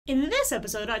In this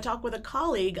episode, I talk with a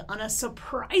colleague on a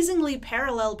surprisingly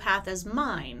parallel path as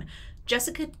mine,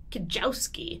 Jessica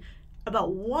Kajowski,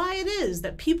 about why it is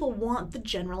that people want the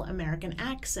general American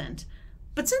accent.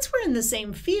 But since we're in the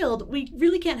same field, we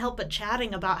really can't help but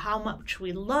chatting about how much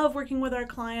we love working with our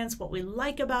clients, what we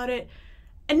like about it,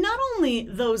 and not only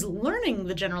those learning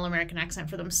the general American accent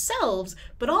for themselves,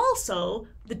 but also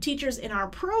the teachers in our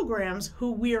programs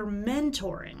who we're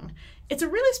mentoring. It's a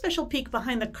really special peek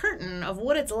behind the curtain of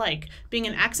what it's like being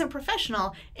an accent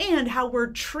professional and how we're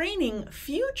training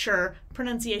future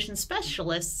pronunciation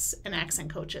specialists and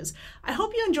accent coaches. I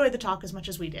hope you enjoyed the talk as much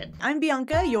as we did. I'm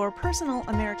Bianca, your personal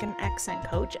American accent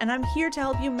coach, and I'm here to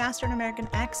help you master an American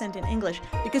accent in English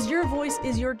because your voice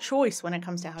is your choice when it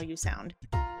comes to how you sound.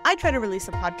 I try to release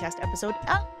a podcast episode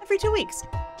every 2 weeks,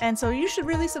 and so you should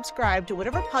really subscribe to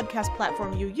whatever podcast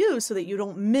platform you use so that you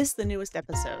don't miss the newest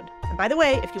episode. And by the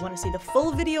way, if you want to see the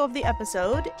full video of the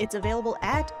episode, it's available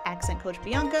at Accent Coach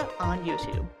Bianca on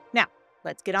YouTube. Now,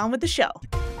 let's get on with the show.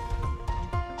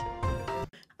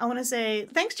 I want to say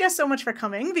thanks, Jess, so much for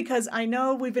coming because I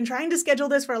know we've been trying to schedule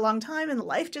this for a long time and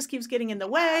life just keeps getting in the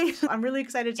way. I'm really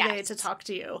excited today to talk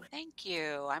to you. Thank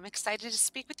you. I'm excited to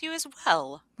speak with you as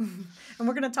well. And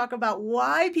we're going to talk about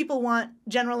why people want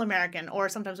General American, or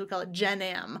sometimes we call it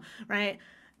GenAm, right?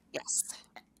 Yes.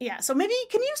 Yeah, so maybe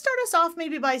can you start us off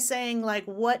maybe by saying like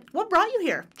what brought you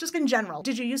here, just in general?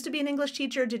 Did you used to be an English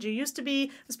teacher? Did you used to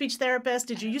be a speech therapist?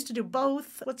 Did you used to do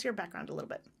both? What's your background a little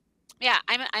bit? Yeah,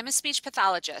 I'm a speech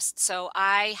pathologist. So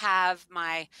I have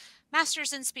my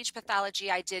master's in speech pathology.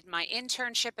 I did my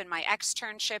internship and my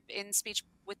externship in speech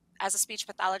as a speech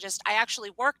pathologist. I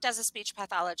actually worked as a speech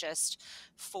pathologist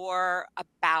for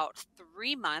about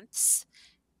 3 months.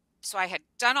 So I had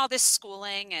done all this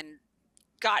schooling and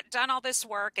done all this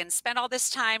work and spent all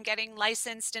this time getting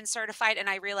licensed and certified. And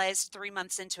I realized 3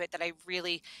 months into it that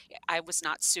I was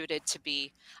not suited to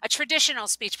be a traditional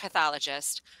speech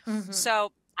pathologist. Mm-hmm.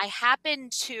 So I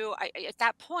happened to, at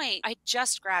that point, I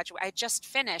just graduated, I just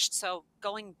finished. So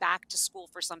going back to school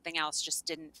for something else just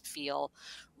didn't feel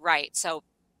right. So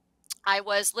I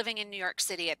was living in New York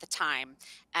City at the time,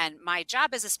 and my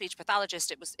job as a speech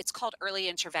pathologist, it's called early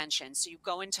intervention. So you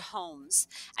go into homes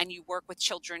and you work with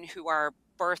children who are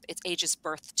it's ages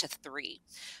birth to 3.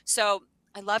 So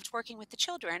I loved working with the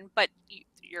children, but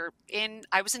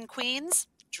I was in Queens,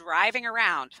 driving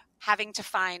around, having to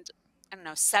find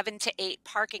 7 to 8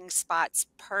 parking spots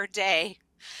per day.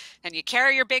 And you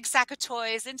carry your big sack of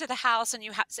toys into the house and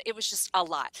it was just a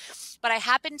lot. But I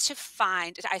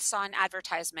saw an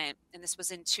advertisement, and this was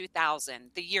in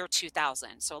 2000, the year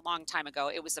 2000. So a long time ago,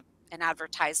 it was an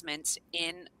advertisement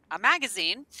in a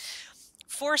magazine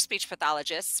for speech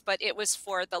pathologists, but it was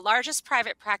for the largest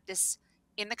private practice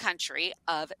in the country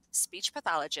of speech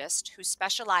pathologists who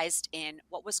specialized in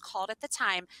what was called at the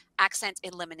time accent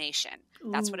elimination.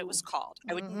 That's what it was called.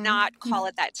 I would not call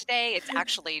it that today. It's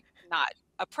actually not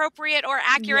appropriate or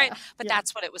accurate, but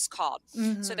that's what it was called.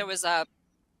 Mm-hmm. So there was a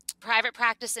private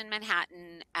practice in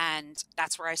Manhattan, and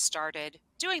that's where I started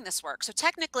doing this work. So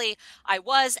technically, I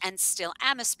was and still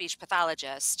am a speech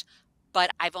pathologist, but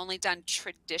I've only done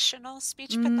traditional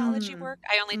speech pathology work.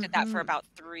 I only did that for about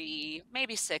 3,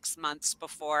 maybe 6 months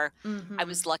before I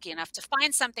was lucky enough to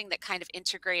find something that kind of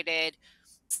integrated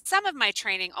some of my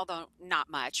training, although not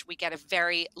much. We get a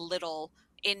very little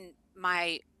in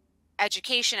my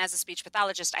education as a speech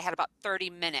pathologist. I had about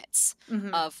 30 minutes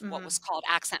of what was called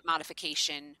accent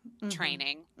modification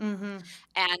training.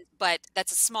 But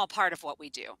that's a small part of what we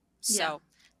do. So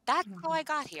that's how I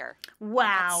got here.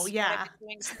 Wow. What I've been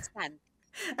doing since then.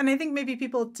 And I think maybe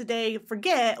people today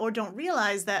forget or don't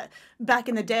realize that back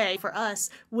in the day for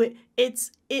us,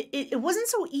 it wasn't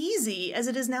so easy as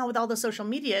it is now with all the social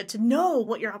media to know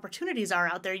what your opportunities are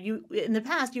out there. In the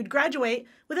past, you'd graduate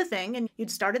with a thing and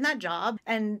you'd start in that job,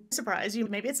 and surprise you,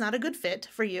 maybe it's not a good fit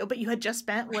for you, but you had just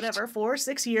spent 4 or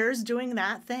 6 years doing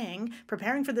that thing,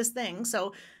 preparing for this thing.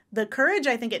 So the courage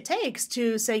I think it takes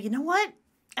to say, you know what?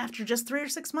 After just 3 or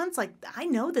 6 months, I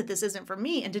know that this isn't for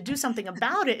me, and to do something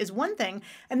about it is one thing.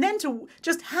 And then to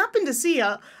just happen to see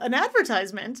an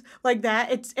advertisement like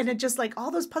that, it just all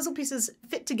those puzzle pieces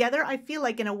fit together. I feel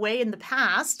like in a way in the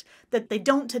past that they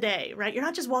don't today, right? You're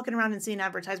not just walking around and seeing an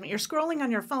advertisement. You're scrolling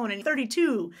on your phone and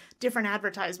 32 different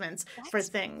advertisements for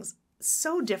things.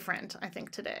 So different, I think,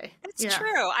 today. It's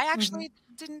true. I actually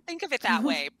didn't think of it that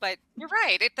way, but you're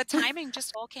right. The timing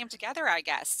just all came together, I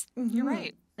guess. You're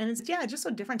right. And it's, just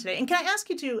so different today. And can I ask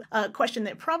you a question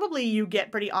that probably you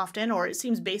get pretty often, or it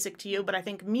seems basic to you, but I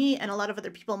think me and a lot of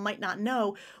other people might not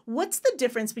know. What's the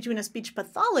difference between a speech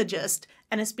pathologist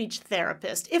and a speech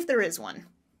therapist, if there is one?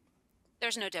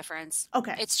 There's no difference.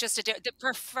 Okay. It's just the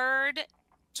preferred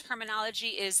terminology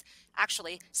is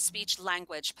actually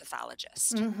speech-language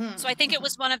pathologist. Mm-hmm. So I think it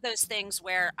was one of those things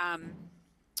where, and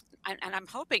I'm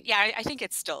hoping, yeah, I think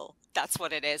it's still, that's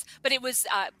what it is. But it was,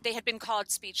 they had been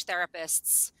called speech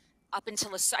therapists up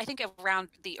until, I think around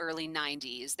the early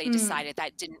 90s. They decided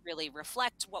that didn't really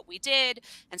reflect what we did,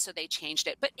 and so they changed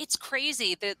it. But it's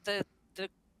crazy, the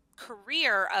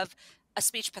career of a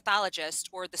speech pathologist,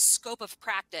 or the scope of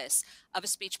practice of a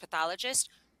speech pathologist,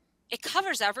 it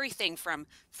covers everything from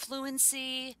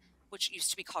fluency, which used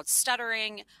to be called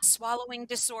stuttering, swallowing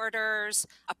disorders,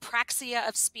 apraxia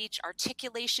of speech,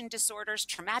 articulation disorders,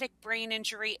 traumatic brain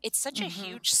injury. It's such a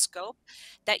huge scope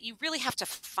that you really have to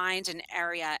find an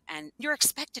area, and you're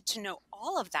expected to know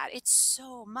all of that. It's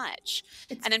so much.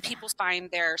 And then people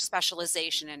find their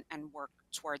specialization and work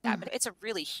toward that. But it's a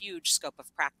really huge scope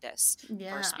of practice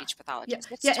for a speech pathologist.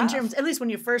 Yeah, in terms, at least when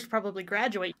you first probably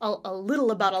graduate, a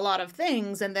little about a lot of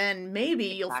things, and then maybe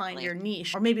you'll find your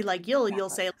niche. Or maybe like you'll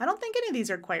say, I don't think any of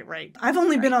these are quite right. I've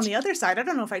only been on the other side. I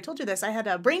don't know if I told you this. I had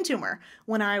a brain tumor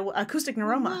when acoustic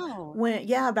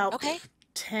neuroma. About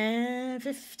 10,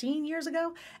 15 years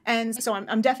ago. And so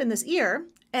I'm deaf in this ear.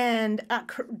 And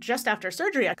just after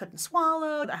surgery, I couldn't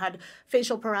swallow. I had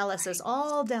facial paralysis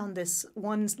all down this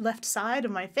one left side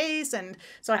of my face. And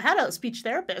so I had a speech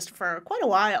therapist for quite a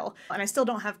while. And I still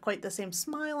don't have quite the same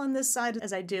smile on this side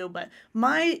as I do. But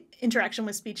my interaction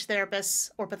with speech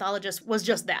therapists or pathologists was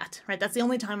just that, right? That's the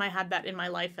only time I had that in my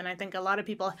life. And I think a lot of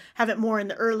people have it more in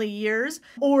the early years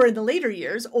or in the later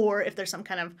years, or if there's some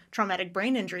kind of traumatic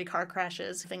brain injury, car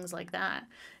crashes, things like that.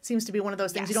 It seems to be one of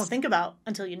those things you don't think about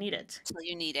until you need it. Until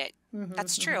you need it.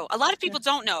 That's true. A lot of people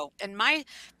don't know. And I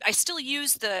still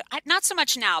use not so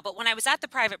much now, but when I was at the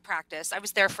private practice, I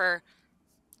was there for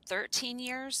 13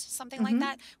 years, something like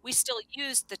that. We still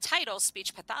used the title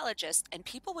speech pathologist, and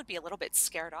people would be a little bit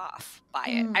scared off by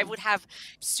it. I would have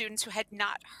students who had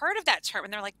not heard of that term,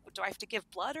 and they're like, do I have to give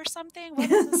blood or something?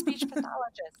 What is a speech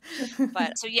pathologist?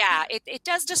 But so yeah, it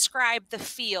does describe the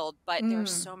field, but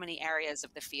there's so many areas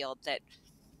of the field that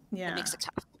it makes it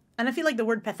tough. And I feel like the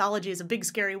word pathology is a big,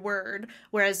 scary word,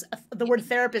 whereas the word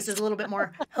therapist is a little bit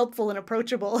more helpful and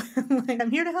approachable. Like, I'm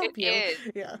here to help you.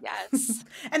 Yeah. Yes.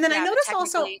 And then I noticed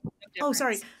also,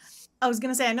 I was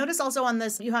going to say, I noticed also on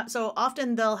this, so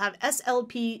often they'll have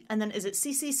SLP, and then is it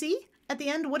CCC at the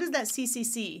end? What does that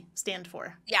CCC stand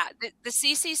for? Yeah, the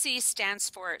CCC stands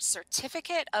for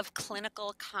Certificate of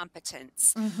Clinical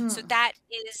Competence. So that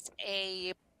is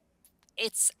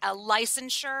it's a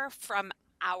licensure from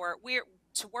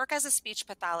to work as a speech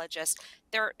pathologist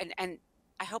there, and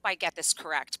I hope I get this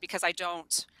correct because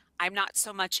I'm not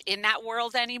so much in that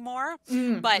world anymore,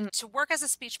 but to work as a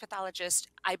speech pathologist,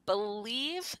 I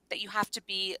believe that you have to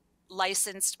be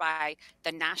licensed by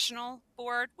the national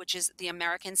board, which is the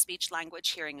American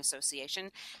Speech-Language Hearing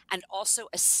Association, and also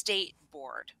a state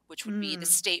board, which would be the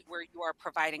state where you are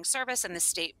providing service and the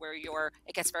state where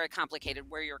it gets very complicated,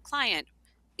 where your client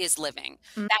is living.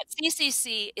 That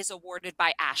CCC is awarded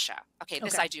by ASHA. Okay,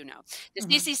 this I do know. The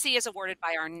CCC is awarded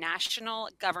by our national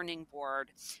governing board.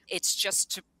 It's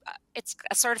just it's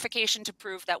a certification to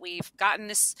prove that we've gotten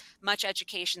this much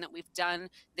education, that we've done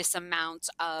this amount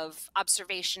of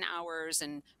observation hours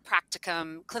and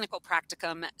clinical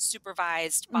practicum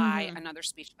supervised by another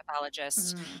speech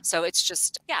pathologist. So it's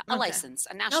just, a license,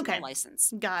 a national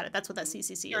license. Got it. That's what that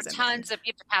CCC is. There are tons of,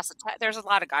 you have to pass there's a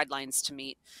lot of guidelines to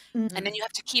meet. And then you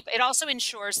have to it also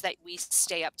ensures that we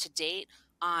stay up to date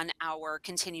on our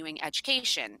continuing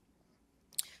education.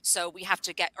 So we have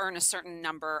to earn a certain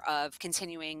number of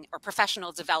continuing or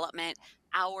professional development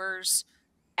hours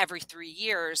every 3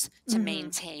 years to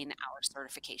maintain our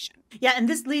certification. Yeah, and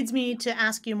this leads me to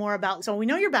ask you more about, so we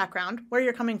know your background, where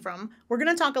you're coming from. We're going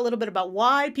to talk a little bit about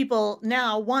why people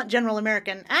now want general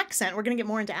American accent. We're going to get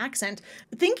more into accent.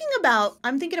 I'm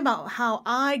thinking about how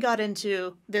I got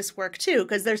into this work too,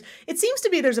 because it seems to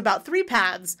be there's about 3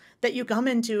 paths that you come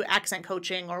into accent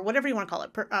coaching, or whatever you want to call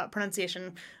it,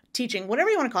 pronunciation teaching, whatever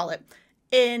you want to call it.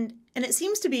 And it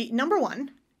seems to be, number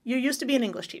one, you used to be an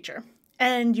English teacher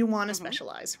and you want to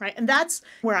specialize, right? And that's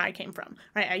where I came from,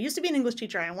 right? I used to be an English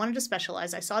teacher. I wanted to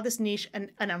specialize. I saw this niche and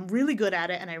I'm really good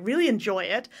at it and I really enjoy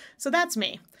it. So that's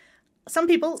me. Some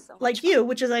people like you,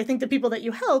 which is I think the people that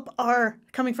you help, are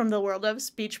coming from the world of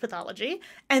speech pathology,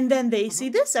 and then they see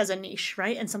this as a niche,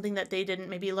 right? And something that they didn't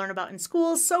maybe learn about in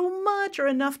school so much or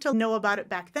enough to know about it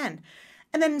back then.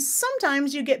 And then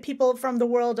sometimes you get people from the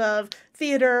world of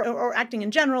theater or acting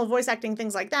in general, voice acting,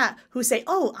 things like that, who say,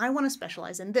 oh, I want to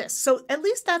specialize in this. So at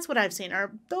least that's what I've seen.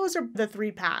 Those are the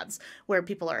three paths where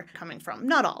people are coming from.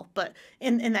 Not all, but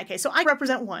in that case. So I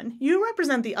represent one, you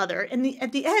represent the other. And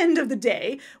at the end of the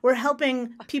day, we're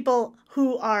helping people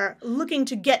who are looking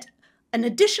to get an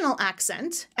additional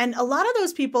accent. And a lot of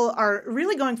those people are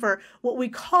really going for what we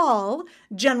call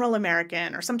general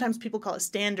American, or sometimes people call it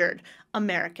standard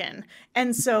American.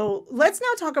 And so let's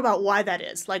now talk about why that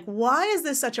is. Like, why is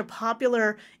this such a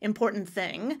popular, important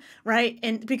thing, right?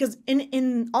 And because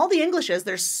in all the Englishes,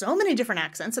 there's so many different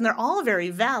accents and they're all very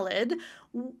valid.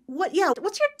 What's your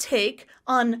take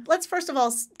on, let's first of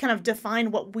all kind of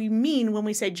define what we mean when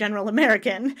we say general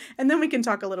American, and then we can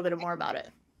talk a little bit more about it.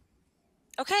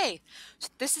 Okay,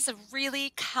 this is a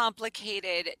really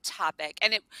complicated topic,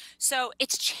 and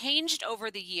it's changed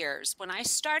over the years. When I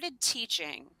started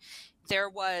teaching,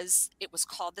 it was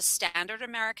called the standard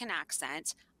American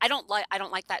accent. I don't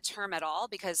like that term at all,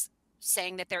 because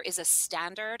saying that there is a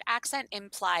standard accent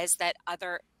implies that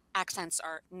other accents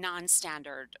are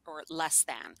non-standard or less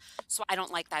than. So I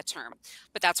don't like that term,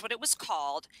 but that's what it was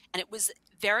called, and it was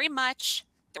very much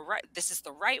this is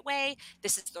the right way,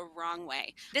 this is the wrong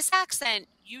way. This accent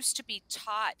used to be it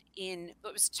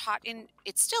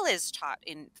still is taught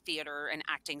in theater and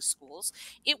acting schools.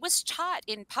 It was taught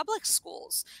in public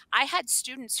schools. I had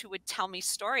students who would tell me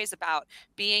stories about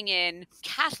being in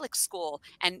Catholic school,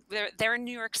 and they're in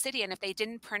New York City, and if they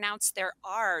didn't pronounce their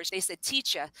R's, they said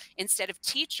teacher instead of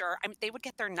teacher. They would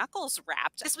get their knuckles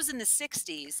rapped. This was in the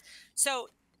 60s. So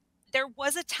there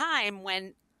was a time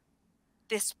when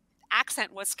this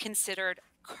accent was considered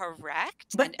correct.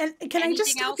 But and can I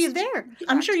just stop you there?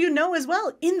 I'm sure you know as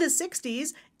well, in the 60s,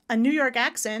 a New York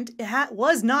accent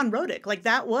was non-rhotic. Like,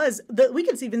 that was, we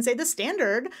could even say the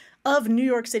standard of New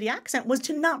York City accent was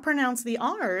to not pronounce the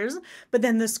R's, but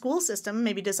then the school system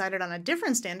maybe decided on a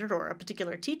different standard or a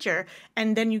particular teacher,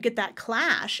 and then you get that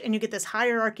clash, and you get this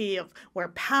hierarchy of where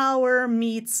power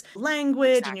meets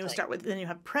language, exactly. And then you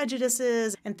have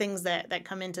prejudices and things that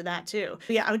come into that too.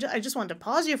 But yeah, I just wanted to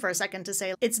pause you for a second to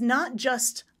say, it's not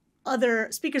just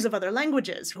other speakers of other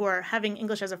languages who are having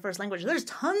English as a first language. There's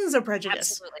tons of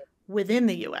prejudice within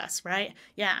the U.S., right?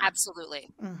 Yeah. Absolutely.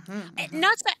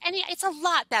 It's a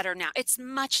lot better now. It's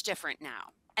much different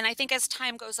now. And I think as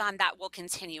time goes on, that will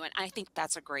continue. And I think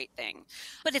that's a great thing.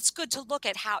 But it's good to look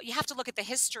at you have to look at the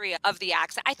history of the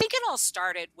accent. I think it all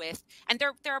started with, and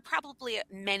there are probably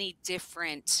many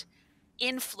different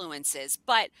influences,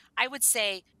 but I would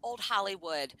say old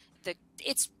Hollywood,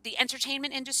 it's the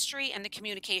entertainment industry and the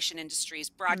communication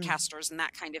industries, broadcasters and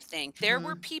that kind of thing. There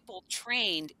were people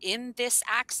trained in this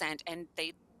accent, and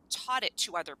they taught it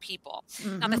to other people.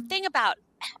 Now, the thing about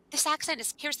this accent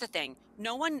is, here's the thing,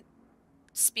 no one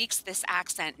speaks this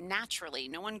accent naturally.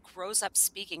 No one grows up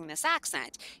speaking this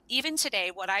accent. Even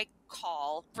today, what I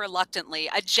call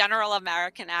reluctantly a general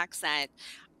American accent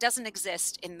doesn't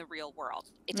exist in the real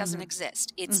world. It doesn't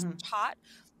exist. It's taught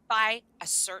by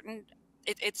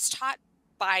it's taught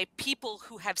by people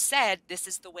who have said this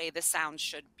is the way the sound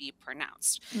should be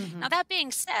pronounced. Now, that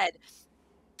being said,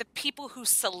 the people who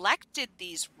selected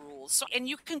these rules, and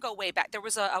you can go way back. There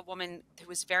was a woman who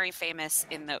was very famous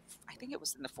I think it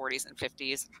was in the 40s and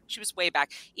 50s. She was way back,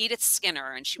 Edith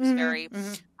Skinner, and she was very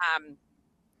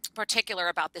particular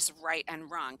about this right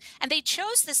and wrong. And they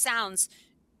chose the sounds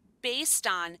based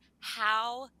on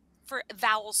how, for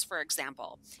vowels, for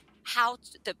example, how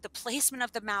the placement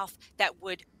of the mouth that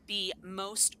would be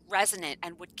most resonant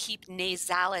and would keep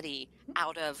nasality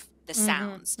out of the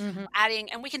sounds.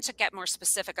 Adding, and we can get more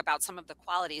specific about some of the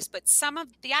qualities, but some of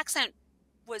the accent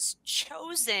was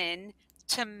chosen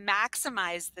to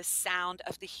maximize the sound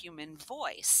of the human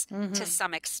voice to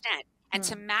some extent, and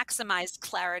to maximize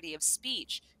clarity of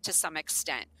speech to some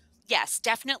extent. Yes,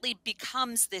 definitely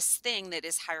becomes this thing that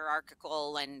is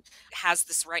hierarchical and has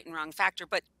this right and wrong factor.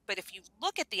 But if you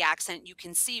look at the accent, you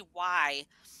can see why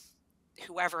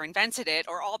whoever invented it,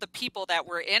 or all the people that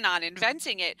were in on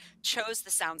inventing it, chose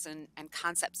the sounds and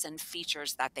concepts and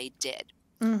features that they did.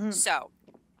 So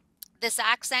this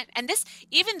accent, and this,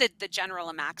 even the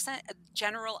general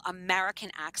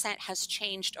American accent has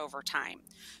changed over time.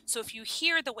 So if you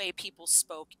hear the way people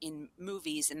spoke in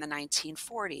movies in the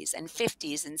 1940s and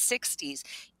 50s and 60s,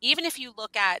 even if you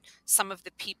look at some of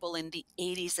the people in the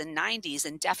 80s and 90s,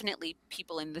 and definitely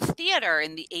people in the theater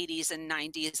in the 80s and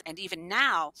 90s, and even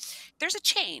now, there's a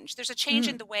change. There's a change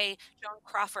in the way Joan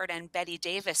Crawford and Betty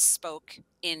Davis spoke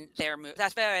in their movie.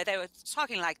 They were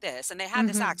talking like this, and they had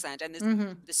this accent and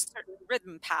this certain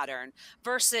rhythm pattern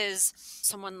versus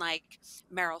someone like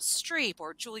Meryl Streep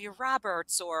or Julia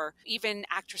Roberts or even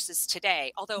actresses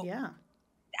today. Although Yeah.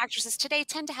 actresses today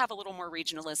tend to have a little more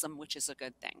regionalism, which is a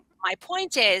good thing. My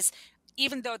point is,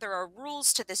 even though there are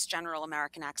rules to this general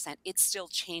American accent, it still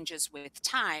changes with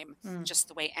time, Mm, just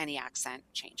the way any accent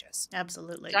changes.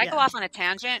 absolutely. Did I go Yeah. off on a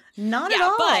tangent? Not at Yeah,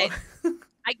 all.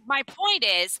 but my point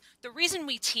is the reason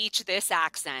we teach this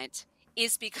accent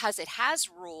is because it has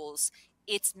rules,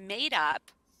 it's made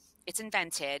up, it's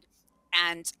invented,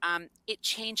 and it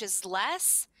changes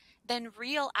less than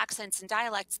real accents and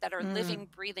dialects that are Mm, living,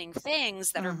 breathing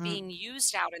things that are mm-hmm, being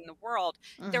used out in the world.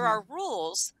 There mm-hmm, are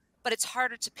rules, but it's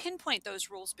harder to pinpoint those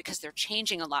rules because they're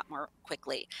changing a lot more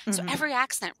quickly. So mm-hmm. every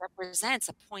accent represents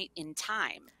a point in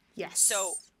time.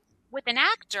 So Yes. with an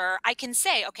actor, I can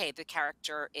say, okay, the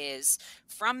character is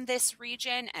from this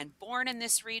region and born in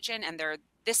this region, and they're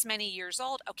this many years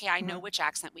old. Okay, I know Mm-hmm, which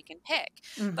accent we can pick.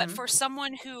 But mm-hmm, for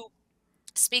someone who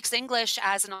speaks English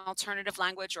as an alternative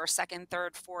language or second,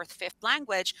 third, fourth, fifth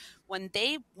language, when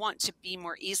they want to be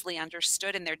more easily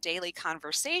understood in their daily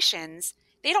conversations,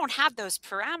 they don't have those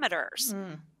parameters.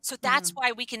 So that's mm-hmm.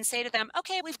 why we can say to them,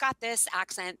 okay, we've got this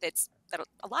accent that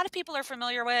a lot of people are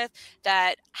familiar with,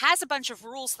 that has a bunch of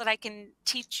rules that I can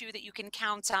teach you that you can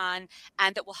count on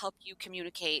and that will help you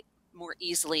communicate more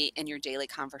easily in your daily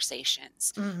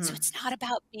conversations. So Mm-hmm. it's not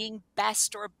about being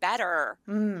best or better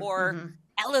or Mm-hmm.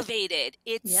 elevated.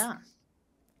 It's Yeah.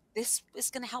 this is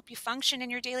going to help you function in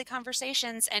your daily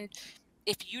conversations. And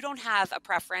if you don't have a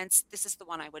preference, this is the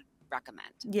one I would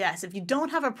recommend. Yes, if you don't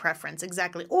have a preference,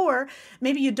 exactly. Or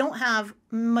maybe you don't have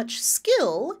much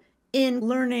skill in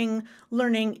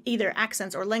learning either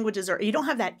accents or languages, or you don't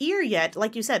have that ear yet.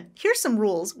 Like you said, here's some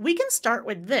rules. We can start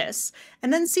with this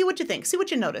and then see what you think, see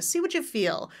what you notice, see what you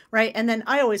feel, right? And then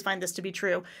I always find this to be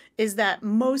true, is that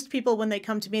most people, when they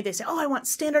come to me, they say, oh, I want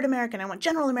standard American, I want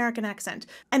general American accent.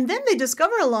 And then they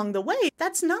discover along the way,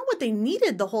 that's not what they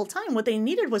needed the whole time. What they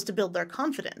needed was to build their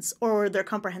confidence or their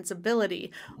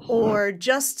comprehensibility, or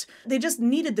they just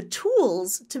needed the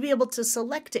tools to be able to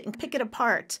select it and pick it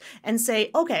apart and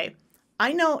say, okay,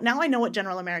 I know what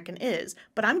General American is,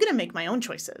 but I'm going to make my own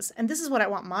choices. And this is what I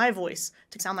want my voice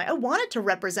to sound like. I want it to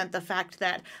represent the fact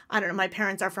that, I don't know, my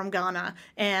parents are from Ghana,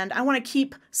 and I want to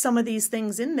keep some of these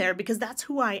things in there because that's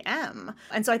who I am.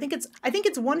 And so I think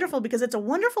it's wonderful because it's a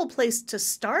wonderful place to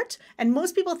start. And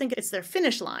most people think it's their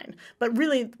finish line, but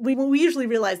really we usually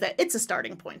realize that it's a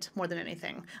starting point more than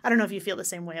anything. I don't know if you feel the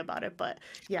same way about it, but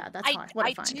yeah, that's what I find.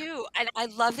 I do. And I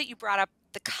love that you brought up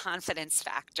the confidence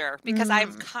factor because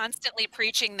I'm Mm, constantly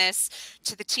preaching this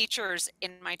to the teachers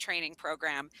in my training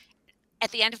program.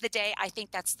 At the end of the day, I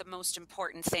think that's the most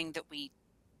important thing that we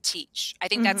teach. I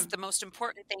think that's mm-hmm, the most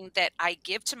important thing that I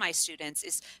give to my students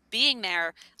is being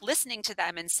there, listening to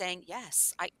them and saying,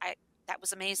 yes, I that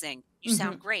was amazing. You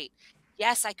mm-hmm, sound great.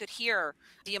 Yes, I could hear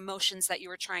the emotions that you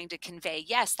were trying to convey.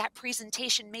 Yes, that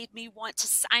presentation made me want to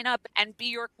sign up and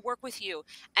work with you.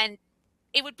 And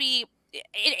it would be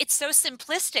it's so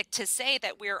simplistic to say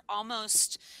that we are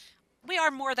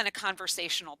more than a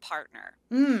conversational partner.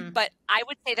 mm, But I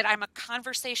would say that I'm a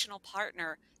conversational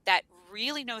partner that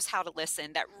really knows how to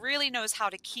listen, that really knows how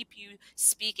to keep you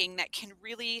speaking, that can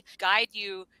really guide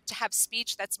you to have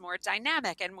speech that's more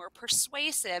dynamic and more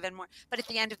persuasive and more. But at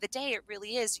the end of the day, it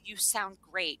really is, you sound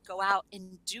great. Go out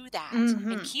and do that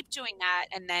and mm-hmm. keep doing that.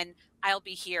 And then I'll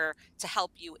be here to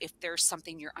help you if there's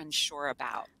something you're unsure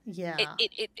about. Yeah.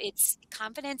 It's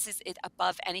confidence is it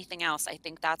above anything else. I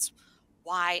think that's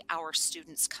why our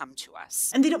students come to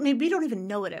us. And maybe don't even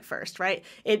know it at first, right?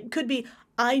 It could be,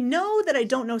 I know that I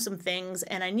don't know some things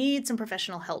and I need some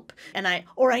professional help.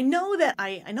 Or I know that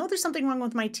I know there's something wrong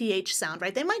with my TH sound,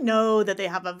 right? They might know that they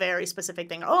have a very specific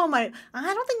thing. Oh, I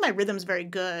don't think my rhythm's very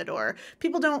good, or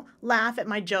people don't laugh at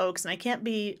my jokes and I can't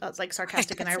be like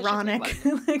sarcastic and ironic.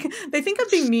 Like they think I'm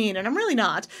being mean and I'm really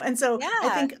not. And so I Yeah.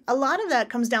 think a lot of that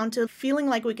comes down to feeling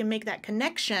like we can make that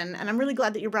connection. And I'm really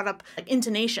glad that you brought up like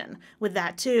intonation with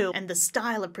that too, and the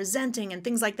style of presenting and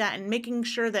things like that, and making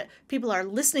sure that people are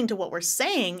listening to what we're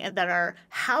saying and that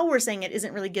how we're saying it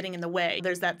isn't really getting in the way.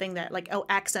 There's that thing that like, oh,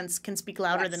 accents can speak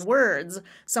louder Yes. than words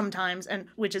sometimes, and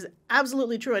which is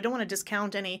absolutely true. I don't want to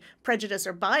discount any prejudice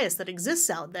or bias that exists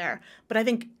out there, but I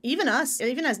think even us,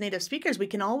 even as native speakers, we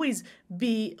can always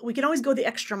go the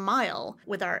extra mile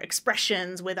with our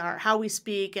expressions, with our how we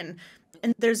speak, and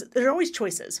there are always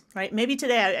choices, right? Maybe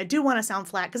today I do want to sound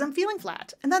flat because I'm feeling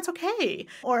flat, and that's okay.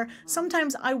 Or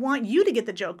sometimes I want you to get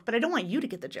the joke, but I don't want you to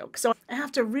get the joke. So I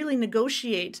have to really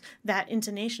negotiate that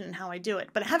intonation and how I do it.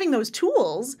 But having those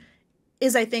tools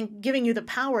is, I think, giving you the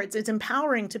power. It's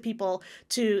empowering to people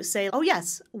to say, oh,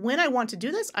 yes, when I want to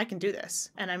do this, I can do this.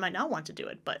 And I might not want to do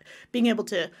it. But being able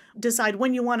to decide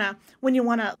when you want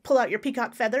to pull out your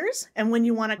peacock feathers and when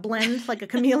you want to blend like a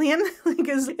chameleon,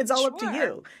 because it's all up to Sure.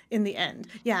 you in the end.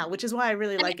 Yeah, which is why I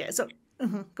really And like it. So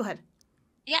go ahead.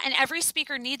 yeah, and every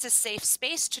speaker needs a safe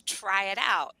space to try it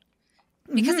out,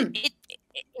 because Mm-hmm.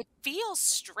 it feels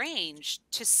strange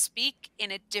to speak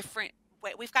in a different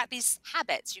way. We've got these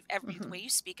habits. The Mm-hmm. way you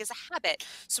speak is a habit.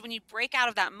 So when you break out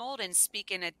of that mold and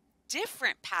speak in a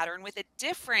different pattern with a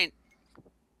different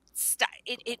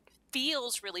it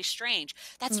feels really strange.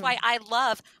 That's why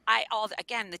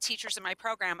again, the teachers in my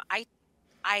program, I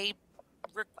I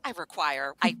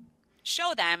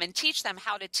show them and teach them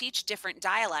how to teach different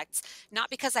dialects, not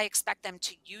because I expect them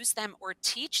to use them or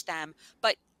teach them,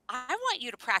 but I want you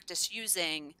to practice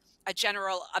using a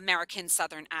general American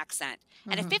Southern accent.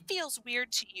 And if Mm-hmm. it feels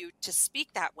weird to you to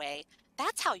speak that way,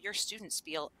 that's how your students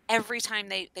feel every time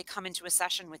they come into a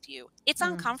session with you. It's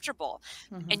uncomfortable.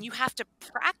 Mm-hmm. And you have to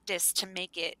practice to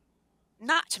make it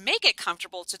not to make it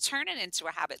comfortable, to turn it into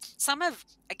a habit.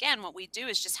 Again, what we do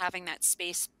is just having that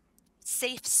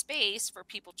safe space for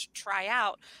people to try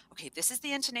out. Okay, this is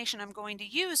the intonation I'm going to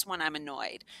use when I'm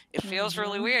annoyed. It feels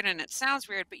really Mm-hmm. weird and it sounds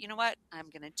weird, but you know what? I'm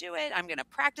going to do it. I'm going to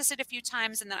practice it a few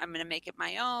times, and then I'm going to make it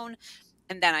my own,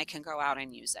 and then I can go out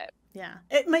and use it. Yeah.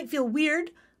 It might feel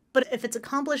weird, but if it's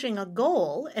accomplishing a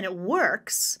goal and it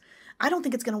works, I don't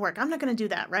think it's going to work. I'm not going to do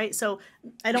that, right? So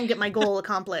I don't get my goal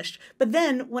accomplished. But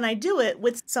then when I do it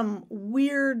with some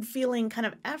weird feeling kind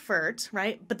of effort,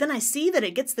 right? But then I see that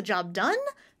it gets the job done,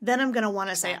 then I'm going to want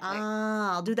to say, Exactly.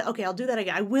 I'll do that. Okay, I'll do that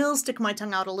again. I will stick my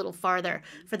tongue out a little farther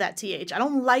for that TH. I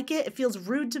don't like it. It feels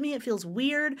rude to me. It feels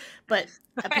weird, but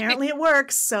Right? apparently it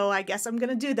works. So I guess I'm going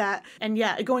to do that. And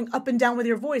yeah, going up and down with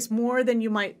your voice more than you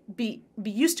might be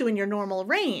used to in your normal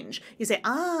range. You say,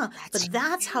 That's but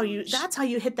huge. that's how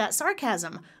you hit that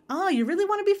sarcasm. Oh, you really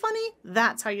want to be funny?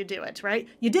 That's how you do it, right?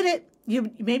 You did it.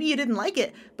 Maybe you didn't like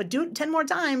it, but do it 10 more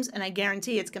times and I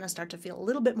guarantee it's going to start to feel a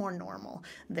little bit more normal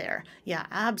there. Yeah,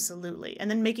 absolutely.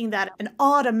 And then making that an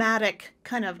automatic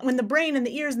kind of, when the brain and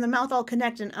the ears and the mouth all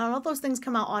connect and all those things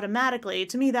come out automatically,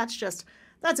 to me that's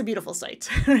a beautiful sight,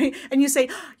 right? And you say,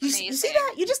 you see that?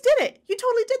 Amazing. You just did it. You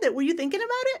totally did that. Were you thinking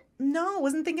about it? No, I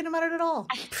wasn't thinking about it at all.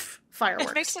 Pff, It makes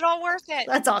fireworks. it all worth it.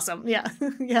 That's awesome. Yeah.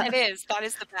 Yeah. It is. That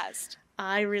is the best.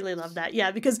 I really love that.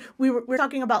 Yeah, because we're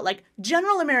talking about like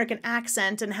general American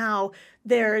accent and how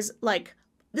there's like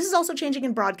this is also changing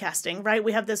in broadcasting, right?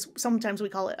 We have this sometimes we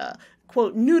call it a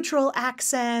quote neutral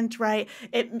accent, right?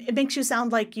 It makes you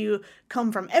sound like you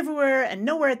come from everywhere and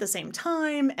nowhere at the same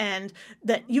time and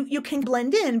that you can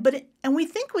blend in, and we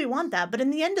think we want that, but in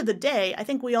the end of the day, I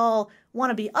think we all want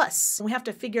to be us. We have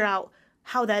to figure out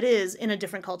how that is in a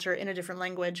different culture, in a different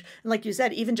language. And like you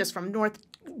said, even just from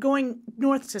going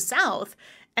north to south,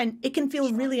 and it can feel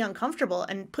Sure. really uncomfortable.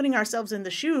 And putting ourselves in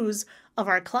the shoes of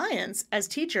our clients as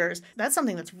teachers, that's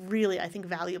something that's really, I think,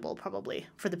 valuable probably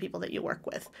for the people that you work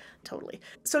with. Totally.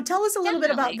 So tell us a little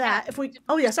bit about Definitely. Yeah. that. Different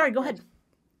Oh yeah, sorry, go ahead. perspective.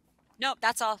 No,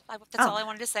 that's all. That's Oh, all I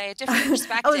wanted to say. A different I was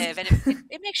perspective, and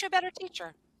it makes you a better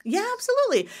teacher. Yeah,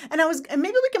 absolutely. And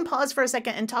maybe we can pause for a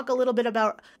second and talk a little bit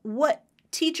about what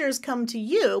teachers come to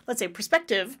you, let's say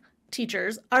prospective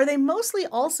teachers, are they mostly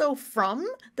also from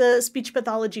the speech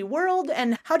pathology world?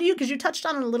 And how do you, because you touched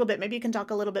on it a little bit, maybe you can talk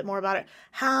a little bit more about it,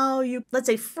 how you, let's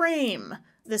say, frame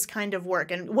this kind of work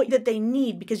and what that they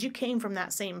need because you came from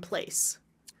that same place.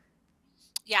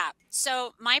 Yeah.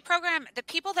 So my program, the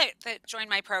people that join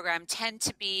my program tend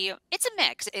to be, it's a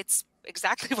mix. It's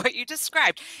exactly what you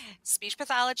described. Speech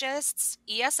pathologists,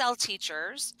 ESL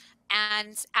teachers,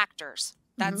 and actors.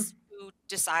 Mm-hmm. That's who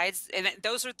decides. And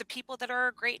those are the people that are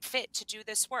a great fit to do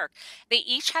this work. They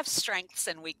each have strengths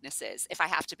and weaknesses, if I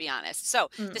have to be honest. So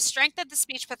the strength of the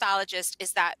speech pathologist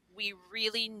is that we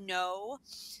really know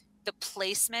the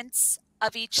placements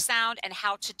of each sound and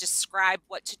how to describe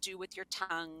what to do with your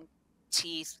tongue,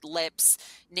 teeth, lips,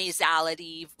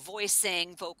 nasality,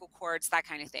 voicing, vocal cords, that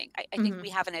kind of thing. I think Mm-hmm. we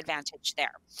have an advantage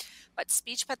there. But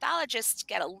speech pathologists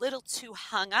get a little too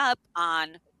hung up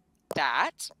on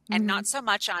that and Mm-hmm. not so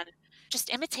much on just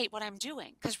imitate what I'm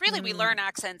doing. Because really, we Mm-hmm. learn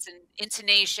accents and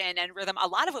intonation and rhythm. A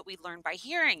lot of it we learn by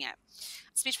hearing it.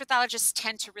 Speech pathologists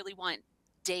tend to really want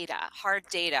data, hard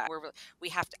data, where we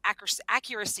have to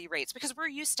accuracy rates because we're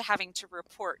used to having to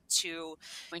report to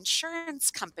insurance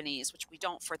companies, which we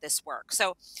don't for this work.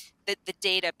 So the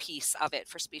data piece of it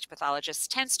for speech pathologists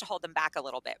tends to hold them back a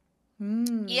little bit.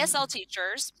 Mm-hmm. ESL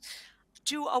teachers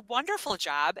do a wonderful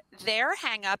job. Their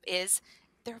hang up is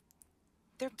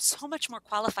they're they're so much more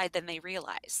qualified than they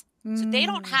realize. So they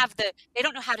don't Mm. have they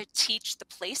don't know how to teach the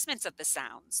placements of the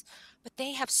sounds, but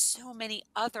they have so many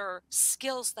other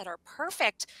skills that are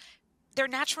perfect. Their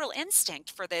natural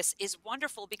instinct for this is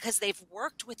wonderful because they've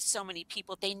worked with so many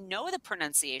people. They know the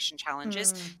pronunciation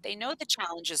challenges. Mm. They know the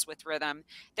challenges with rhythm.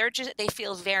 They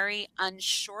feel very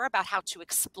unsure about how to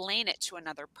explain it to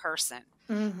another person.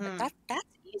 But Mm-hmm. that's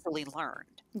easily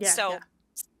learned. Yeah, So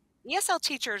yeah. ESL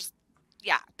teachers,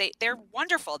 yeah, they're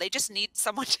wonderful. They just need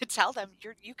someone to tell them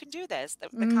you can do this, the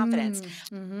confidence. Mm.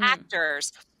 Mm-hmm.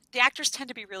 Actors, the actors tend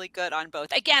to be really good on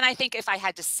both. Again, I think if I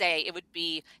had to say, it would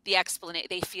be the explanation.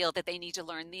 They feel that they need to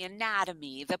learn the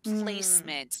anatomy, the Mm.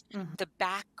 placement, Mm-hmm. the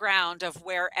background of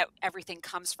where everything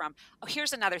comes from. Oh,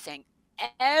 here's another thing.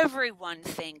 Everyone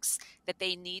thinks that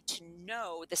they need to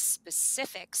know the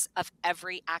specifics of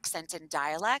every accent and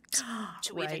dialect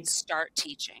to even Right. start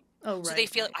teaching. Oh, So they right,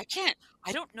 feel, right.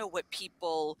 I don't know what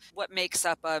makes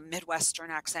up a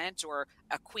Midwestern accent or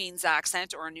a Queens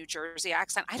accent or a New Jersey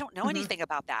accent. I don't know Mm-hmm. anything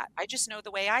about that. I just know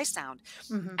the way I sound.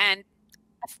 Mm-hmm. And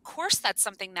of course, that's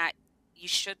something that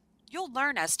you'll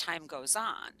learn as time goes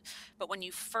on. But when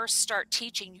you first start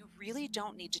teaching, you really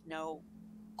don't need to know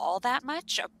all that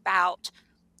much about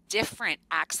different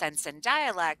accents and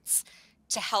dialects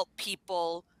to help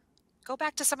people go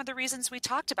back to some of the reasons we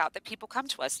talked about that people come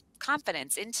to us: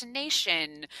 confidence,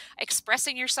 intonation,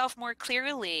 expressing yourself more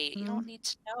clearly. Mm-hmm. You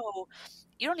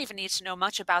don't even need to know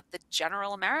much about the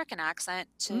general American accent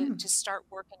to start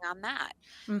working on that.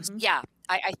 Mm-hmm. Yeah,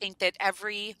 I think that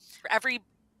every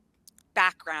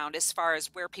background, as far as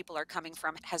where people are coming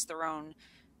from, has their own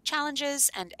challenges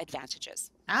and advantages.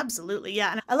 Absolutely.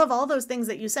 Yeah. And I love all those things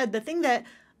that you said. The thing that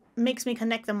makes me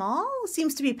connect them all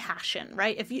seems to be passion,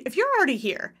 right? If you're already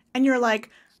here and you're like,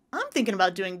 I'm thinking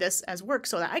about doing this as work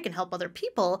so that I can help other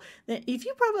people, then if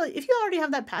you already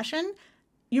have that passion,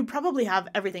 you probably have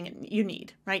everything you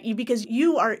need, right? Because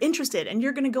you are interested and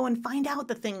you're going to go and find out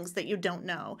the things that you don't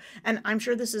know. And I'm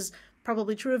sure this is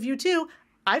probably true of you too.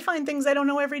 I find things I don't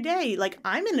know every day. Like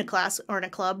I'm in a class or in a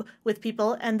club with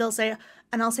people and I'll say,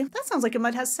 that sounds like I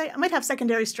might have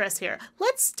secondary stress here.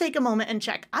 Let's take a moment and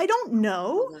check. I don't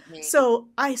know. Absolutely. So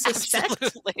I suspect,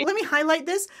 Absolutely. let me highlight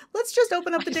this. Let's just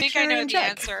open up I the think I dictionary know and the check.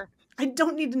 answer. I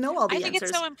don't need to know all I the think it's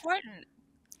so answers. important.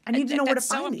 I need to know where to That's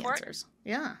so find the important. answers.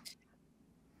 Yeah.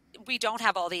 We don't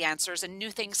have all the answers, and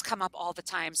new things come up all the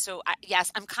time. So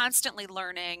yes, I'm constantly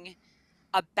learning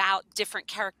about different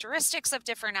characteristics of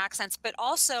different accents, but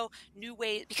also new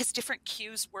ways, because different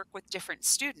cues work with different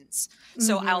students.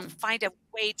 So I'll Mm-hmm. find a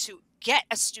way to get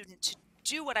a student to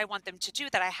do what I want them to do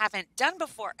that I haven't done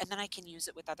before, and then I can use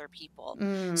it with other people. So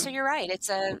Mm. you're right.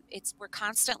 We're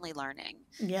constantly learning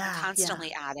and Yeah, yeah.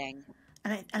 constantly adding.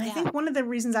 And I Yeah. think one of the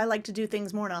reasons I like to do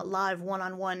things more in a live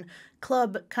one-on-one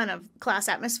club kind of class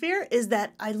atmosphere is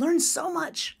that I learn so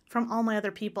much from all my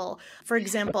other people. For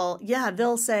example, yeah,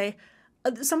 they'll say,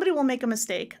 somebody will make a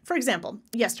mistake. For example,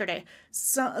 yesterday,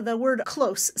 the word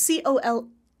close, Close,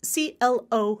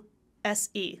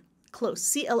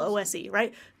 close, Close,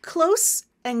 right? Close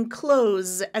and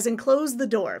close, as in close the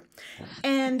door.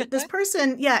 And this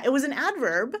person, yeah, it was an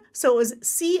adverb, so it was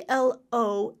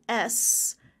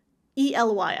Closely,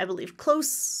 I believe,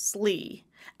 closely.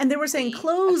 And they were saying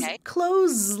Okay.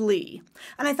 closely.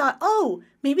 And I thought, oh,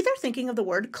 maybe they're thinking of the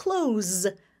word close,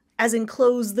 as in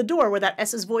close the door, where that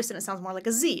S is voiced and it sounds more like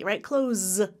a Z, right? Right.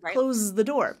 Close the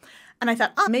door. And I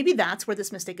thought, maybe that's where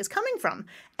this mistake is coming from.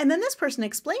 And then this person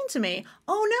explained to me,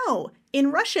 oh no,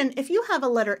 in Russian, if you have a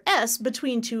letter S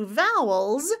between two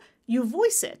vowels, you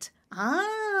voice it.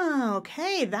 Ah,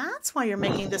 okay, that's why you're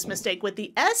making this mistake with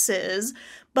the S's.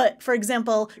 But for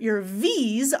example, your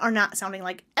V's are not sounding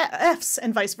like F's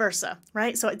and vice versa,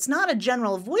 right? So it's not a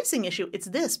general voicing issue. It's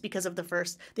this because of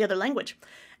the other language.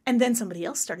 And then somebody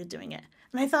else started doing it.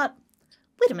 And I thought,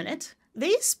 wait a minute, they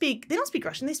don't speak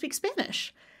Russian, they speak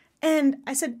Spanish. And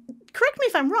I said, correct me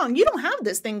if I'm wrong, you don't have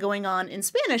this thing going on in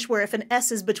Spanish where if an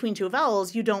S is between two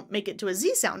vowels, you don't make it to a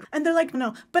Z sound. And they're like,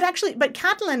 no, but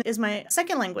Catalan is my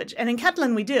second language. And in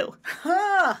Catalan we do.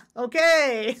 Ah,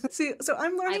 okay. See, so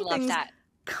I'm I learning love things that.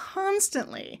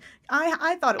 constantly.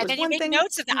 I thought it And was then you one make thing.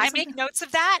 notes of that. I make notes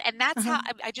of that, and that's Uh-huh.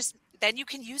 how then you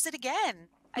can use it again.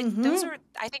 Mm-hmm.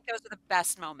 I think those are the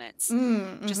best moments.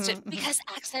 Mm-hmm. Mm-hmm. Because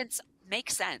accents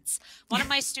make sense. One of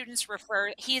my students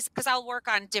because I'll work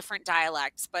on different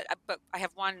dialects, but I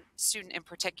have one student in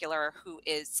particular who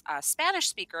is a Spanish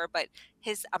speaker, but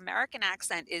his American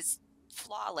accent is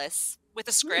flawless with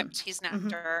a script. He's an Mm-hmm.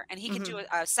 actor, and he can Mm-hmm.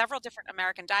 do several different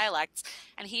American dialects,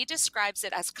 and he describes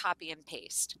it as copy and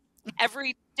paste.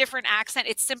 Every different accent.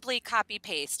 It's simply copy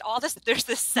paste. All this, there's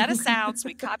this set of sounds.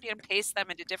 We copy and paste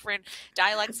them into different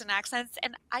dialects and accents.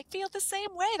 And I feel the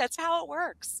same way. That's how it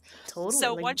works. Totally,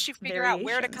 So like once you figure out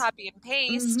where to variations. copy and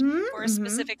paste Mm-hmm, for a mm-hmm.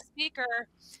 specific speaker,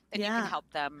 then you can Yeah.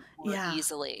 help them more Yeah.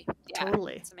 easily. Yeah.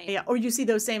 Totally. It's amazing. Yeah. Or you see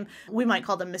those same, we might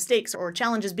call them mistakes or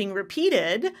challenges being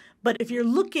repeated. But if you're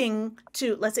looking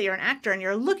to, let's say you're an actor and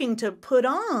you're looking to put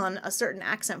on a certain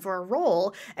accent for a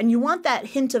role, and you want that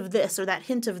hint of this or that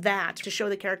hint of that to show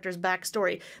the character's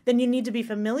backstory, then you need to be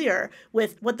familiar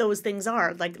with what those things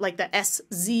are, like the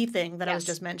SZ thing that I was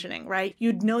just mentioning, right?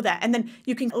 You'd know that. And then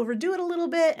you can overdo it a little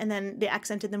bit, and then the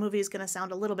accent in the movie is going to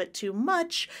sound a little bit too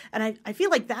much. And I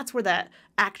feel like that's where that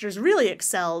actors really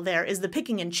excel there, is the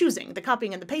picking and choosing, the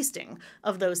copying and the pasting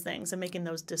of those things and making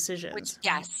those decisions. Which,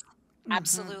 yes,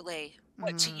 absolutely.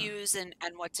 What to use and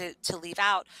what to leave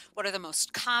out. What are the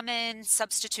most common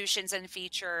substitutions and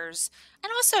features?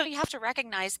 And also, you have to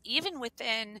recognize, even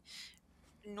within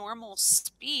normal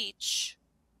speech,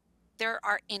 there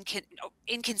are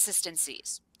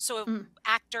inconsistencies. So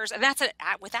actors, and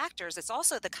with actors, it's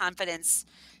also the confidence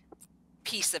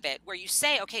piece of it, where you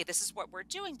say, okay, this is what we're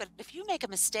doing, but if you make a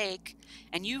mistake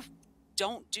and you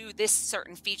don't do this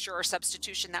certain feature or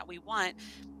substitution that we want,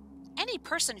 any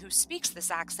person who speaks this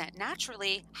accent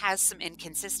naturally has some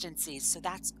inconsistencies, so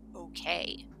that's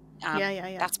okay.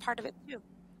 Yeah. That's part of it too.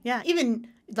 Yeah, even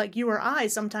like you or I,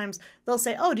 sometimes they'll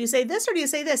say, oh, do you say this or do you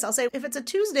say this? I'll say, if it's a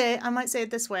Tuesday, I might say it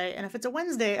this way. And if it's a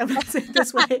Wednesday, I might say it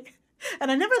this way.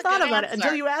 And I never thought about it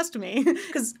until you asked me,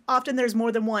 because often there's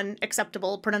more than one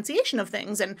acceptable pronunciation of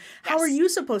things. And how are you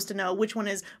supposed to know which one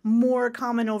is more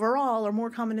common overall, or more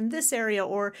common in this area,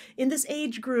 or in this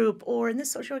age group, or in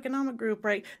this socioeconomic group,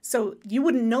 right? So you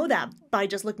wouldn't know that by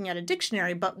just looking at a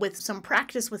dictionary, but with some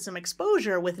practice, with some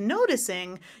exposure, with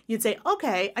noticing, you'd say,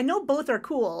 okay, I know both are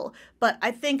cool, but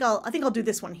I think I'll do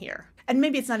this one here. And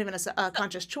maybe it's not even a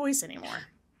conscious choice anymore.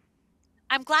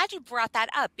 I'm glad you brought that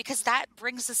up, because that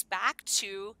brings us back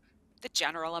to the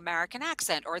general American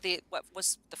accent, or what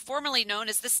was formerly known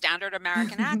as the standard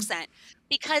American accent,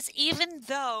 because even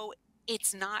though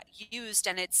it's not used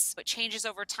and it changes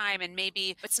over time and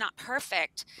maybe it's not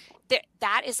perfect,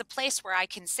 that is a place where I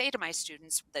can say to my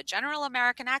students, the general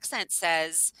American accent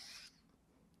says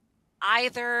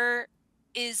either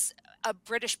is a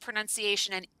British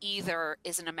pronunciation and either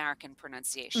is an American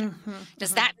pronunciation.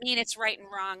 Does that mean it's right and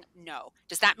wrong? No.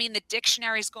 Does that mean the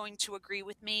dictionary is going to agree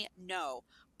with me? No.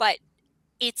 But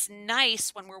it's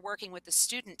nice when we're working with the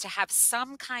student to have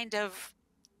some kind of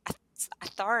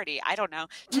authority, I don't know,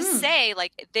 to say,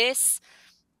 like, this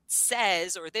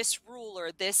says, or this rule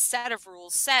or this set of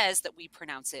rules says that we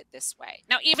pronounce it this way.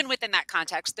 Now, even within that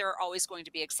context, there are always going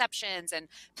to be exceptions and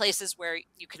places where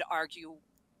you could argue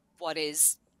what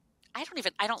is,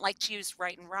 I don't like to use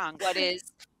right and wrong, what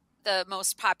is the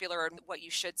most popular and what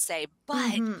you should say.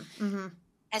 But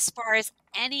as far as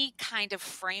any kind of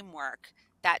framework,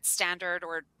 that standard,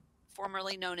 or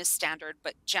formerly known as standard,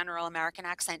 but general American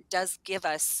accent, does give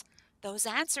us those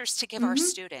answers to give our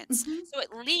students. So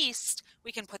at least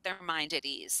we can put their mind at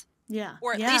ease. Yeah.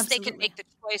 Or at least they can make the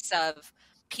choice of,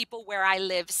 people where I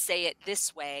live say it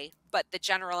this way, but the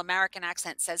general American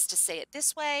accent says to say it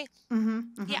this way. Yeah,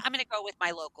 I'm going to go with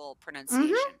my local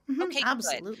pronunciation. Okay,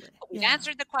 absolutely. Good. But we've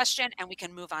answered the question and we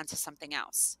can move on to something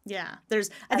else. Yeah.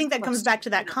 I think that comes back to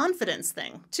that confidence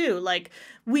thing too. Like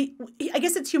I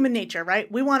guess it's human nature, right?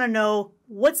 We want to know,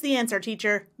 what's the answer,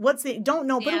 teacher? Don't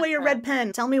know, put away your red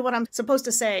pen. Tell me what I'm supposed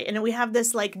to say. And we have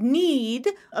this like need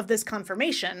of this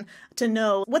confirmation to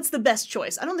know what's the best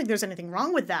choice. I don't think there's anything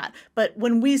wrong with that. But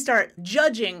when we start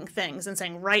judging things and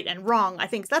saying right and wrong, I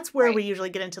think that's where we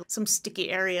usually get into some sticky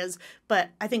areas.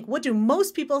 But I think, what do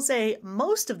most people say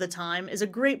most of the time, is a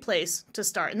great place to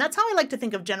start. And that's how I like to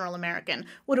think of general American.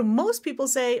 What do most people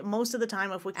say most of the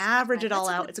time? If we average it all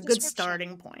out, it's a good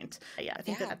starting point. Yeah, I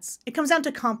think it comes down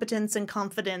to competence and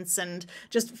confidence and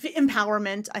just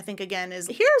empowerment. I think, again, is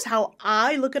here's how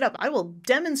I look it up. I will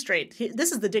demonstrate.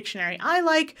 This is the dictionary I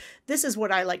like. This is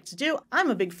what I like to do.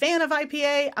 I'm a big fan of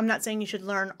IPA. I'm not saying you should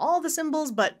learn all the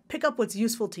symbols, but pick up what's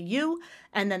useful to you.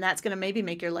 And then that's going to maybe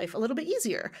make your life a little bit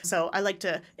easier. So I like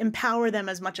to empower them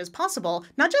as much as possible,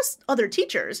 not just other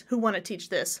teachers who want to teach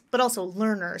this, but also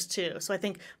learners too. So I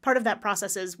think part of that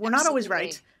process is, we're not always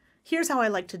right. Here's how I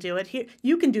like to do it. Here,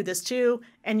 you can do this too,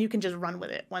 and you can just run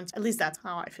with it once. At least that's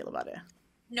how I feel about it.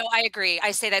 No, I agree.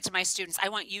 I say that to my students. I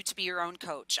want you to be your own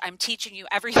coach. I'm teaching you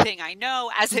everything I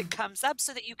know as it comes up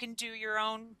so that you can do your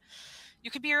own. You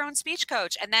can be your own speech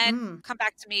coach, and then come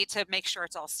back to me to make sure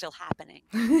it's all still happening.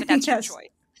 But that's your choice.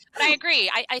 But I agree.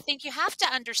 I think you have to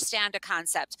understand a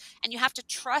concept, and you have to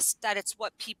trust that it's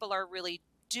what people are really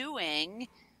doing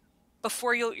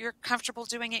before you're comfortable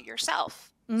doing it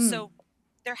yourself. Mm. So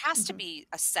there has to Mm-hmm. be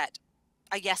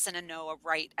a yes and a no, a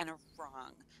right and a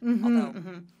wrong. Mm-hmm, Although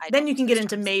mm-hmm. I Then don't you use can get those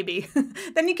into terms. maybe.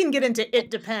 Then you can get into it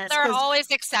depends. There are Because always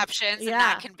exceptions, and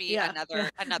that yeah, can be yeah, yeah.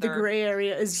 The another gray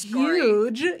area is story.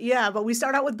 huge. Yeah, but we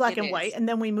start out with black It and white, is. and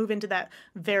then we move into that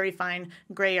very fine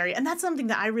gray area. And that's something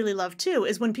that I really love too,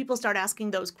 is when people start asking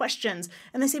those questions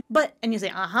and they say, but, and you say,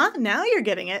 uh-huh, now you're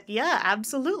getting it. Yeah,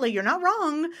 absolutely. You're not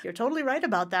wrong. You're totally right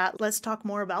about that. Let's talk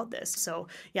more about this. So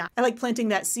yeah, I like planting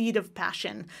that seed of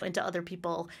passion into other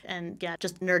people and yeah,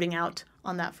 just nerding out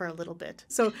on that for a little bit.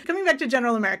 So coming back to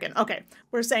General American, okay,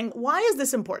 we're saying, why is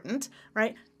this important,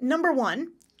 right? Number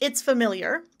one, it's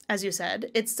familiar, as you said.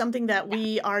 It's something that Yeah.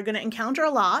 we are going to encounter a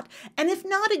lot. And if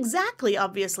not exactly,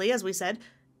 obviously, as we said,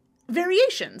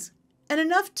 variations. And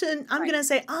enough to, I'm Right. going to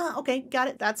say, okay, got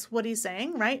it. That's what he's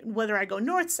saying, right? Whether I go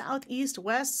north, south, east,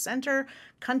 west, center,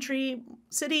 country,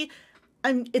 city,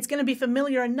 it's going to be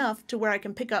familiar enough to where I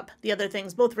can pick up the other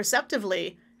things both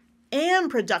receptively and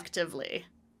productively.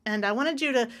 And I wanted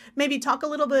you to maybe talk a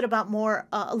little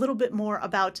bit more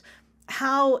about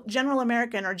how General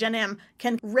American or GenAm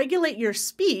can regulate your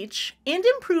speech and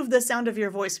improve the sound of your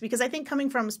voice. Because I think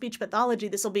coming from speech pathology,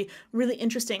 this will be really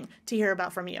interesting to hear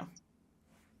about from you.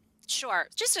 Sure.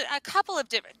 Just a couple of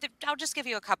different, I'll just give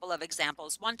you a couple of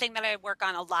examples. One thing that I work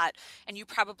on a lot, and you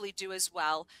probably do as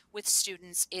well with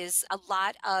students, is a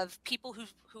lot of people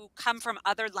who come from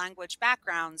other language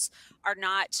backgrounds are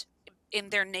not in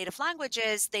their native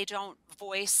languages, they don't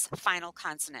voice final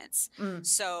consonants. Mm.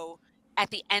 So at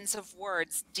the ends of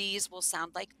words, D's will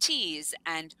sound like T's,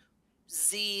 and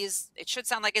Z's, it should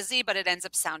sound like a Z, but it ends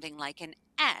up sounding like an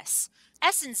S.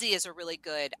 S and Z is a really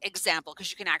good example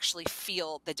because you can actually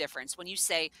feel the difference. When you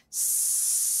say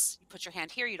S, you put your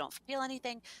hand here, you don't feel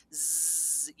anything.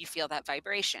 Z, you feel that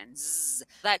vibration. Z,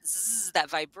 that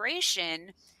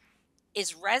vibration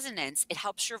is resonance. It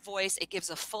helps your voice. It gives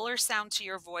a fuller sound to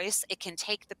your voice. It can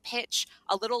take the pitch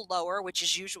a little lower, which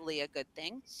is usually a good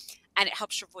thing, and it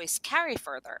helps your voice carry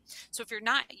further. So if you're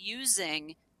not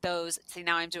using those, see,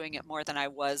 now I'm doing it more than I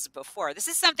was before. This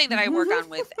is something that I work on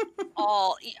with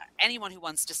anyone who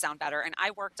wants to sound better, and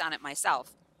I worked on it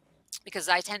myself because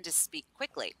I tend to speak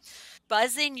quickly.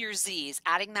 Buzzing your Z's,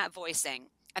 adding that voicing,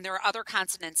 and there are other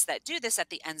consonants that do this at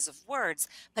the ends of words,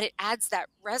 but it adds that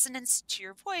resonance to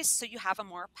your voice so you have a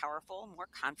more powerful, more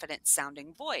confident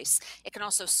sounding voice. It can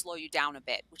also slow you down a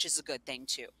bit, which is a good thing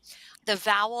too. The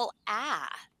vowel ah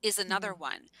is another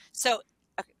one. So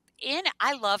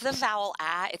I love the vowel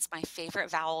ah. It's my favorite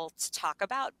vowel to talk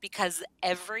about because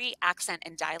every accent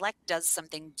and dialect does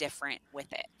something different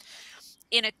with it.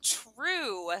 In a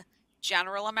true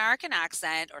General American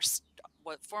accent, or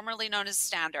what formerly known as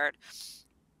standard,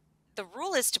 the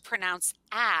rule is to pronounce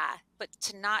ah, but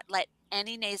to not let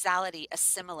any nasality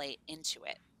assimilate into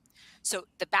it. So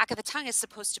the back of the tongue is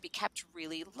supposed to be kept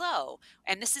really low.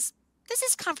 And this is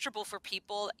comfortable for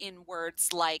people in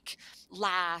words like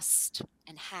last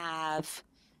and have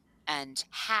and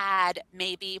had,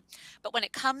 maybe. But when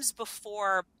it comes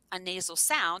before a nasal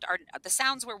sound, the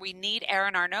sounds where we need air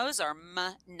in our nose are m,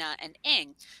 n, and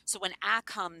ing. So when a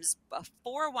comes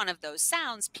before one of those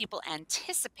sounds, people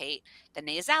anticipate the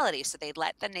nasality. So they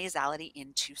let the nasality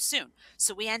in too soon.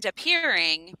 So we end up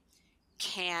hearing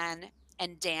can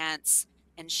and dance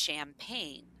and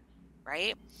champagne,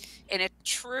 right? In a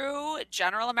true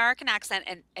General American accent,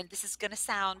 and this is going to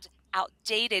sound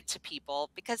outdated to people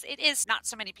because it is not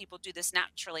so many people do this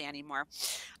naturally anymore.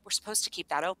 We're supposed to keep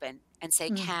that open and say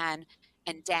Mm. can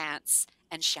and dance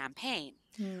and champagne.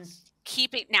 Mm.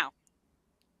 Keeping now,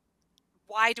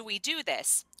 why do we do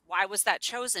this? Why was that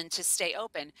chosen to stay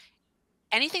open?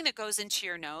 Anything that goes into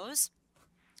your nose,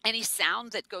 any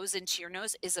sound that goes into your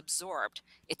nose is absorbed.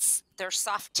 There's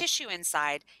soft tissue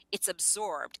inside. It's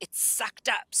absorbed. It's sucked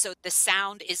up. So the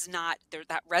sound is not there.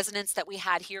 That resonance that we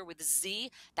had here with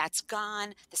Z, that's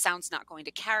gone. The sound's not going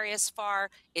to carry as far.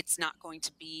 It's not going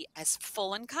to be as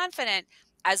full and confident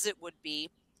as it would be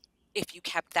if you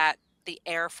kept the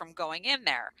air from going in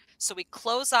there. So we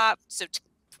close up.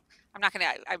 I'm not going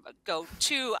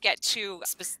to get too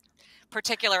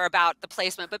particular about the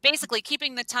placement, but basically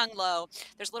keeping the tongue low.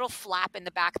 There's a little flap in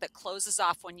the back that closes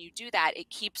off when you do that. It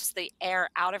keeps the air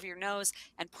out of your nose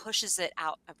and pushes it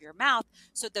out of your mouth.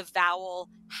 So the vowel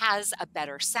has a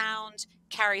better sound,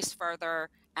 carries further,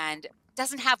 and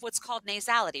doesn't have what's called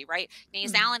nasality, right?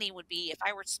 Nasality would be if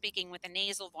I were speaking with a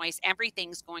nasal voice,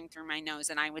 everything's going through my nose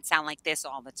and I would sound like this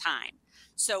all the time.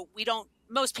 So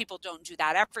most people don't do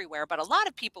that everywhere, but a lot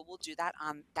of people will do that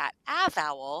on that a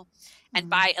vowel. And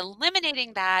by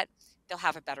eliminating that, they'll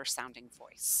have a better sounding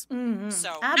voice. So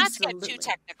not to get too Absolutely.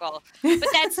 technical, but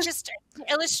that's just to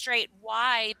illustrate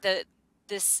why the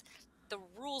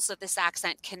rules of this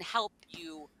accent can help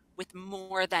you with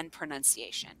more than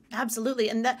pronunciation. Absolutely.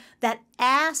 And that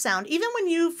ah sound, even when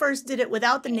you first did it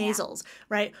without the Yeah. nasals,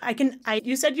 right?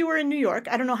 You said you were in New York.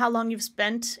 I don't know how long you've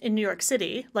spent in New York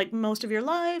City, like most of your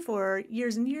life or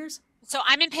years and years. So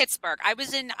I'm in Pittsburgh.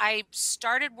 I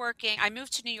started working, I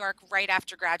moved to New York right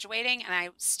after graduating, and I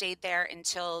stayed there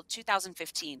until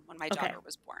 2015 when my Okay. daughter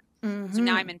was born. So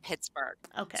now I'm Mm-hmm. in Pittsburgh.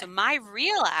 So Okay. my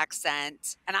real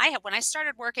accent, and when I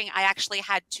started working, I actually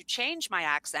had to change my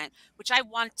accent, which I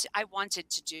wanted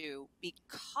to do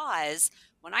because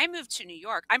when I moved to New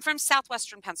York, I'm from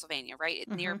southwestern Pennsylvania, right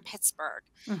near Mm-hmm. Pittsburgh,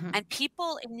 Mm-hmm. and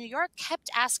people in New York kept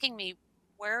asking me,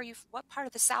 what part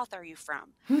of the South are you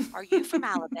from? Are you from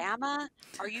Alabama?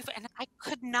 And I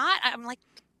could not. I'm like,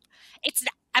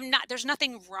 I'm not, there's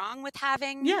nothing wrong with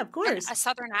having Yeah, of course. a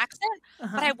Southern accent, but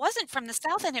Uh-huh. I wasn't from the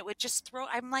South and it would just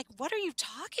I'm like, what are you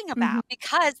talking Mm-hmm. about?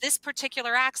 Because this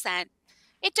particular accent,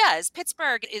 it does.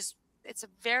 It's a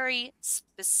very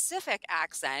specific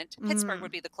accent. Pittsburgh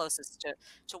would Mm. be the closest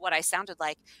to what I sounded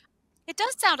like. It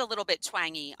does sound a little bit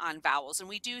twangy on vowels, and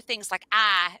we do things like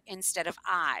ah instead of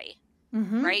I.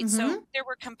 Mm-hmm. Right? Mm-hmm. So there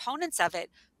were components of it,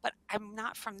 but I'm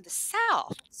not from the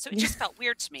South. So it Yeah. just felt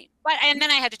weird to me. And then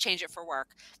I had to change it for work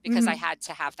because I Mm-hmm. had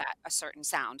to have a certain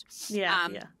sound. Yeah.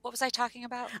 Yeah. What was I talking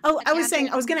about? Oh, A I was saying,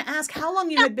 I tangent? was going to ask how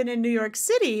long you had been in New York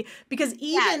City, because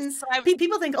Yes. even So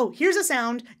people think, oh, here's a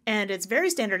sound and it's very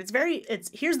standard.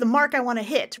 Here's the mark I want to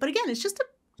hit. But again, it's just a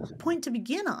point to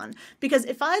begin on, because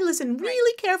if I listen right.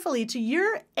 really carefully to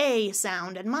your A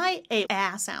sound and my A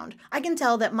sound, I can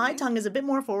tell that my tongue is a bit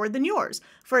more forward than yours,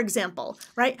 for example,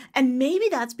 right? And maybe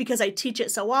that's because I teach it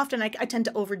so often. I tend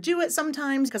to overdo it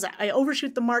sometimes because I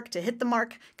overshoot the mark to hit the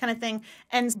mark kind of thing.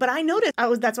 But I noticed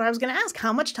that's what I was going to ask.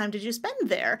 How much time did you spend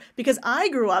there? Because I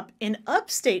grew up in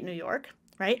upstate New York,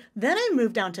 right? Then I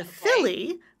moved down to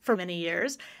Philly for many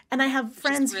years, and I have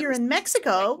friends Really here in specific,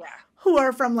 Mexico yeah. who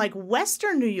are from like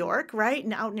Western New York, right?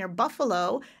 And out near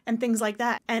Buffalo and things like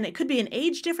that. And it could be an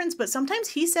age difference, but sometimes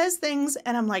he says things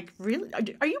and I'm like, really?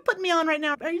 Are you putting me on right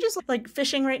now? Are you just like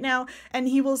fishing right now? And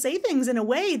he will say things in a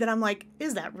way that I'm like,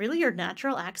 is that really your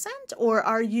natural accent? Or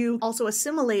are you also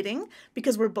assimilating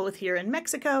because we're both here in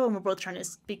Mexico and we're both trying to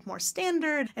speak more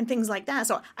standard and things like that?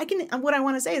 So what I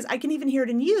want to say is I can even hear it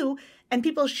in you, and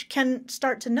people can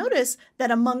start to notice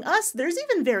that among us, there's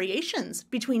even variations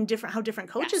between how different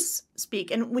coaches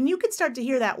speak. And when you could start to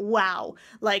hear that, wow,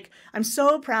 like I'm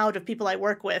so proud of people I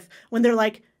work with when they're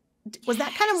like, was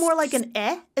that kind of more like an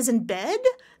as in bed?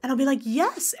 And I'll be like,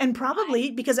 yes. And probably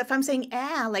because if I'm saying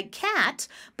like cat,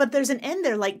 but there's an N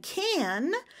there like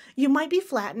can, you might be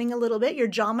flattening a little bit. Your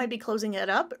jaw might be closing it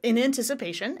up in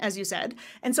anticipation, as you said.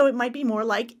 And so it might be more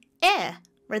like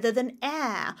rather than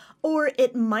ah. Or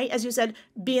it might, as you said,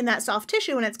 be in that soft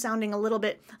tissue and it's sounding a little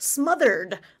bit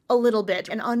smothered a little bit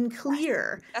and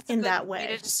unclear in that way. That's a good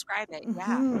way to describe it.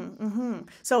 Mm-hmm, mm-hmm.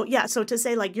 So to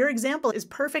say like your example is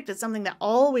perfect. It's something that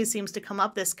always seems to come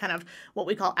up, this kind of what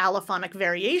we call allophonic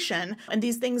variation, and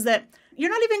these things that you're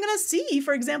not even going to see,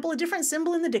 for example, a different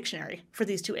symbol in the dictionary for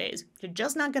these two A's. You're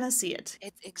just not going to see it.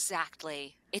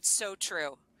 Exactly. It's so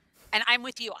true. And I'm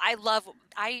with you.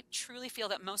 I truly feel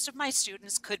that most of my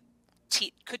students could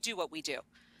do what we do.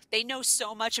 They know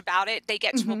so much about it. They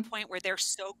get to a point where they're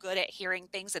so good at hearing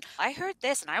things. And I heard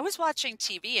this, and I was watching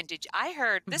TV, and I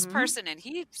heard this person, and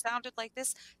he sounded like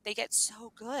this. They get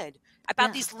so good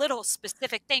about these little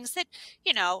specific things that,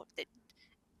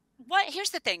 here's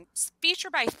the thing, feature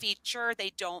by feature,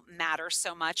 they don't matter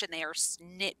so much and they are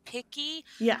nitpicky.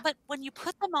 Yeah. But when you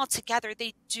put them all together,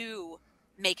 they do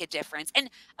make a difference. And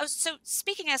so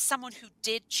speaking as someone who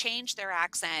did change their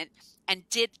accent and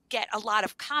did get a lot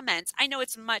of comments, I know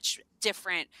it's much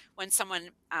different when someone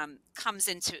comes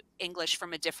into English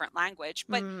from a different language,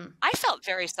 but I felt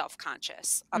very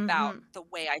self-conscious about the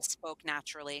way I spoke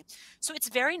naturally. So it's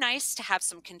very nice to have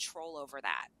some control over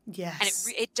that. Yes.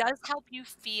 And it does help you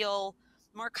feel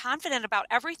more confident about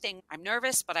everything. I'm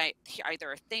nervous, but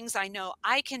there are things I know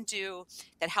I can do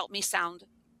that help me sound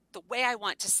the way I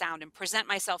want to sound and present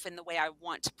myself in the way I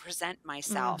want to present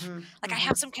myself. I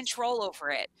have some control over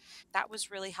it. That was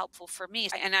really helpful for me.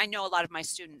 And I know a lot of my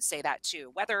students say that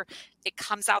too, whether it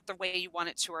comes out the way you want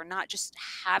it to or not, just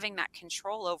having that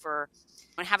control over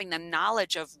and having the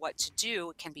knowledge of what to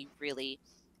do can be really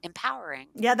empowering.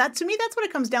 Yeah, that to me, that's what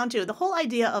it comes down to. The whole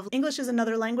idea of English is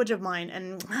another language of mine.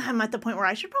 And I'm at the point where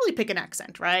I should probably pick an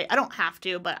accent, right? I don't have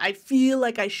to, but I feel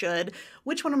like I should.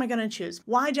 Which one am I going to choose?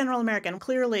 Why General American?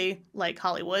 Clearly, like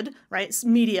Hollywood, right?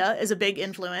 Media is a big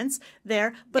influence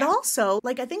there. But Yeah. also,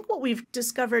 like, I think what we've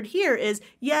discovered here is,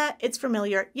 yeah, it's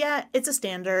familiar. Yeah, it's a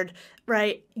standard,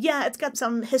 right? Yeah, it's got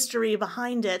some history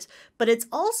behind it. But it's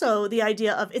also the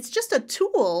idea of it's just a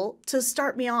tool to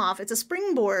start me off. It's a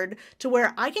springboard to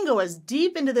where I can go as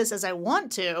deep into this as I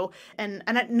want to. And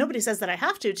nobody says that I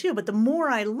have to, too. But the more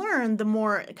I learn, the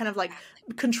more kind of like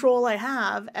control I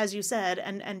have, as you said,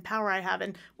 and power I have,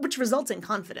 and which results in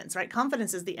confidence, right?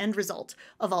 Confidence is the end result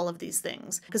of all of these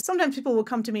things. Because sometimes people will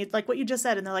come to me, like what you just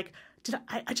said, and they're like,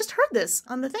 I just heard this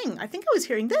on the thing. I think I was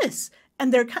hearing this.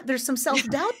 And there's some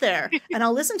self-doubt there. And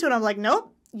I'll listen to it. I'm like,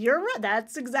 nope. You're right.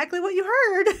 That's exactly what you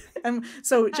heard. And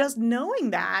so just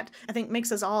knowing that, I think,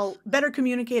 makes us all better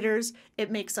communicators.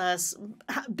 It makes us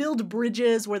build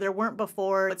bridges where there weren't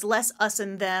before. It's less us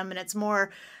and them, and it's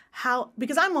more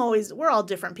because we're all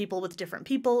different people with different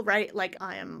people, right? Like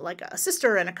I am like a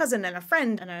sister and a cousin and a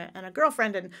friend and a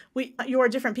girlfriend, and you are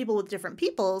different people with different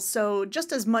people. So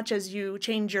just as much as you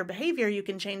change your behavior, you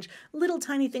can change little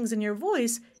tiny things in your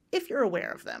voice if you're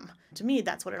aware of them. To me,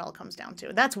 that's what it all comes down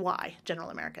to. That's why General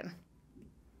American.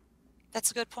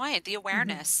 That's a good point. The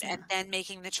awareness and then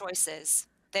making the choices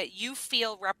that you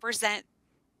feel represent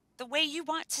the way you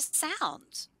want to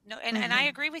sound. No, and I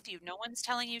agree with you. No one's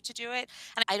telling you to do it.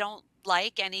 And I don't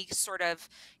like any sort of,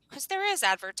 because there is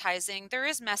advertising, there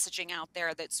is messaging out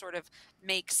there that sort of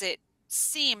makes it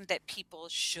seem that people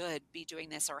should be doing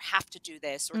this or have to do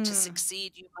this, or to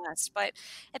succeed you must. But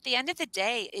at the end of the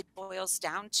day, it boils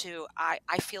down to I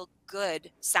feel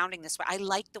good sounding this way. I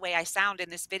like the way I sound in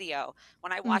this video.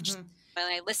 When I watch when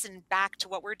I listen back to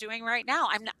what we're doing right now,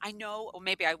 I know, or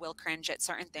maybe I will cringe at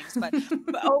certain things, but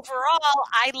overall,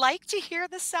 I like to hear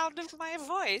the sound of my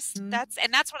voice. That's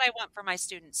what I want for my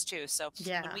students too. So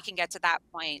when we can get to that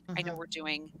point, I know we're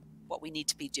doing what we need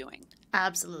to be doing.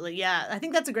 Absolutely. Yeah. I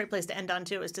think that's a great place to end on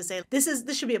too, is to say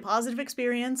this should be a positive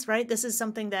experience, right? This is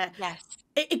something that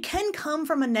it can come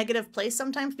from a negative place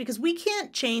sometimes, because we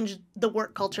can't change the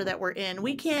work culture that we're in.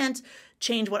 We can't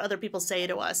change what other people say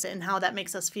to us and how that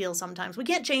makes us feel sometimes. We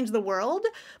can't change the world,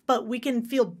 but we can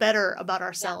feel better about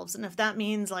ourselves. And if that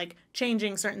means like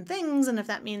changing certain things, and if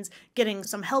that means getting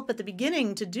some help at the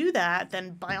beginning to do that,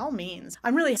 then by all means.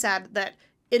 I'm really sad that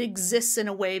it exists in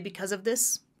a way because of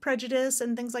this prejudice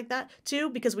and things like that too,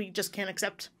 because we just can't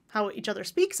accept how each other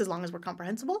speaks as long as we're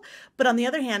comprehensible. But on the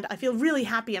other hand, I feel really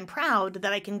happy and proud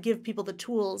that I can give people the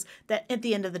tools that at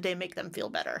the end of the day make them feel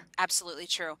better. Absolutely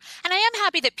true. And I am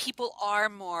happy that people are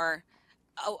more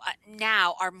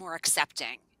now are more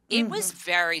accepting. It was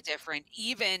very different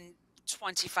even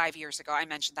 25 years ago. I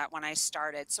mentioned that when I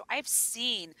started. So I've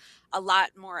seen a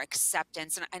lot more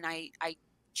acceptance, and I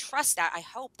trust that. I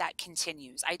hope that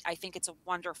continues. I think it's a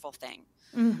wonderful thing.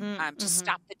 To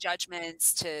stop the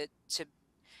judgments, to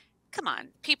come on,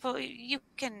 people, we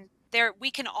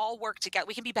can all work together.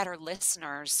 We can be better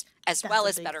listeners as well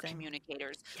as better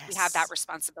communicators. We have that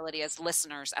responsibility as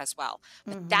listeners as well.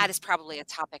 But that is probably a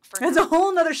topic for It's a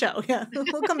whole nother show. Yeah.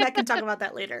 We'll come back and talk about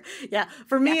that later. Yeah.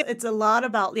 For me, it's a lot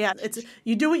about, it's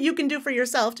you do what you can do for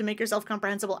yourself to make yourself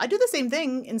comprehensible. I do the same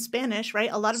thing in Spanish,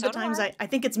 right? A lot of the times I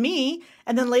think it's me.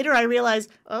 And then later I realize,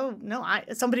 oh, no,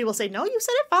 somebody will say, no, you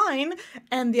said it fine.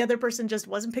 And the other person just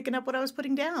wasn't picking up what I was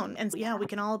putting down. And yeah, we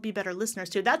can all be better listeners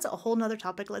too. That's a whole nother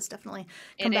topic. Let's definitely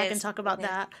come back and talk about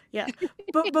that. Yeah.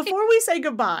 But before we say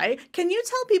goodbye, can you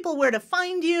tell people where to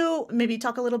find you? Maybe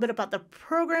talk a little bit about the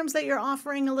programs that you're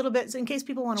offering a little bit, in case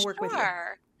people want to work with you.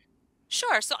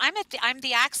 Sure. So I'm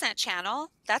the Accent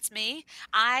Channel. That's me.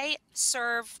 I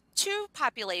serve two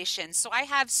populations. So I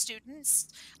have students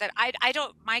that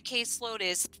my caseload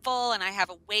is full and I have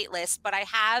a wait list, but I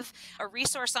have a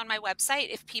resource on my website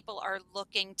if people are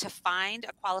looking to find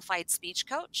a qualified speech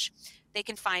coach. They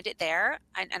can find it there.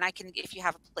 And I can, if you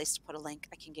have a place to put a link,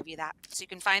 I can give you that. So you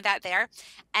can find that there.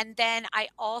 And then I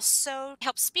also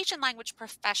help speech and language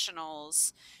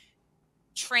professionals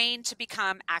train to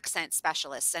become accent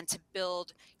specialists and to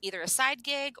build either a side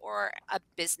gig or a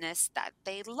business that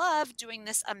they love doing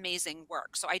this amazing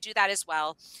work. So I do that as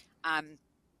well.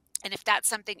 And if that's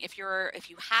something, if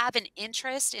you have an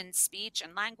interest in speech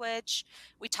and language,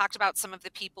 we talked about some of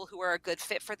the people who are a good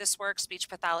fit for this work: speech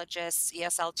pathologists,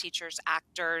 ESL teachers,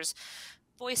 actors,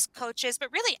 voice coaches,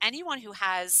 but really anyone who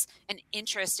has an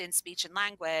interest in speech and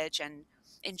language and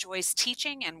enjoys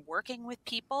teaching and working with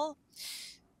people.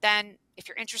 Then if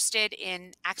you're interested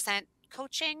in accent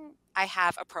coaching, I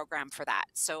have a program for that.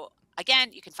 So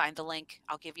again, you can find the link.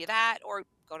 I'll give you that, or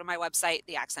go to my website,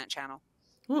 the Accent Channel.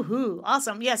 Woohoo.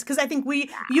 Awesome. Yes, because I think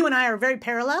you and I are very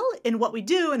parallel in what we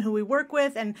do and who we work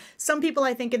with. And some people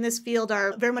I think in this field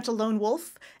are very much a lone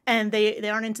wolf and they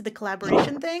aren't into the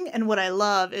collaboration thing. And what I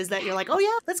love is that you're like, oh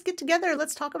yeah, let's get together.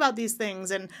 Let's talk about these things.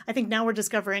 And I think now we're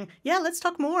discovering, yeah, let's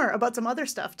talk more about some other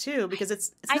stuff too, because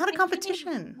it's not a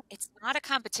competition. It's not a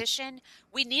competition.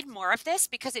 We need more of this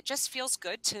because it just feels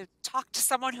good to talk to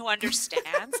someone who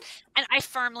understands. And I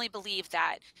firmly believe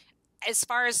that. As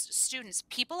far as students,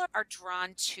 people are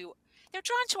drawn to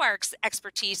our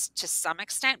expertise to some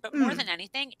extent, but more than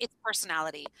anything, it's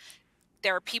personality.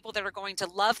 There are people that are going to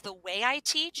love the way I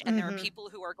teach, and there are people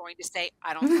who are going to say,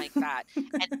 I don't like that.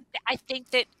 And I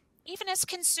think that even as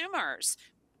consumers,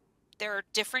 there are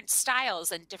different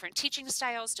styles and different teaching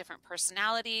styles, different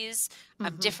personalities,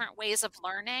 different ways of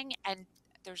learning, and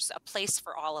there's a place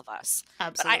for all of us.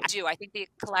 Absolutely. But I think the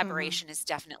collaboration is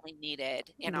definitely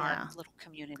needed in our little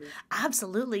community.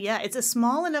 Absolutely. Yeah. It's a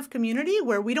small enough community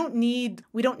where we don't need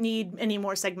any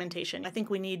more segmentation. I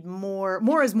think we need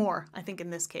more is more, I think,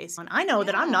 in this case. And I know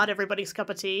that I'm not everybody's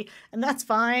cup of tea, and that's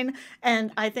fine.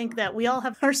 And I think that we all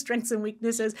have our strengths and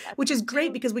weaknesses, which is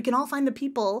great because we can all find the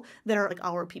people that are like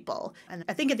our people. And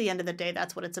I think at the end of the day,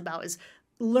 that's what it's about, is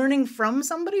learning from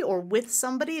somebody or with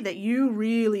somebody that you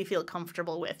really feel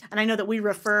comfortable with. And I know that we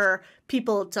refer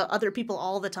people to other people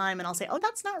all the time, and I'll say, oh,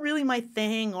 that's not really my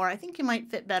thing, or I think you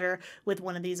might fit better with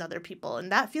one of these other people.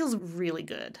 And that feels really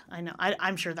good. I know.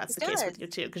 I'm sure that's the case with you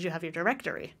too, because you have your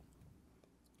directory.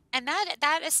 And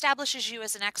that establishes you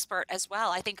as an expert as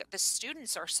well. I think the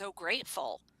students are so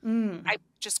grateful. I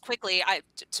just quickly,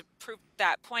 to prove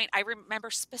that point, I remember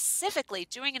specifically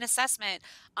doing an assessment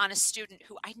on a student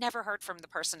who I never heard from the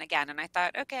person again. And I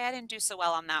thought, okay, I didn't do so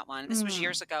well on that one. This was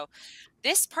years ago.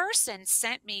 This person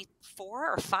sent me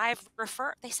 4 or 5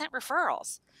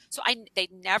 referrals. So they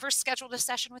never scheduled a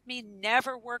session with me,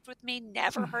 never worked with me,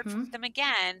 never heard from them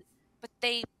again, but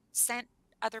they sent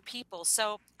other people.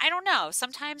 So I don't know.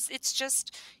 Sometimes it's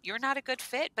just you're not a good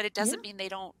fit, but it doesn't mean they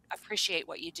don't appreciate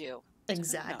what you do.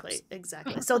 Exactly.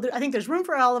 So I think there's room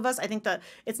for all of us. I think that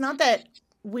it's not that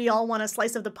we all want a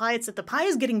slice of the pie. It's that the pie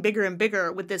is getting bigger and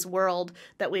bigger with this world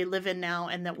that we live in now,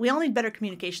 and that we all need better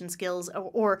communication skills,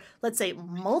 or let's say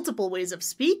multiple ways of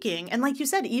speaking. And like you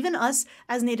said, even us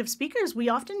as native speakers, we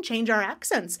often change our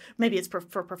accents. Maybe it's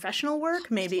for professional work.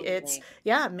 Maybe it's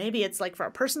like for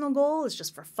a personal goal. It's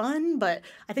just for fun. But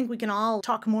I think we can all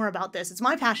talk more about this. It's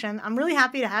my passion. I'm really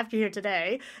happy to have you here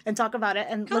today and talk about it.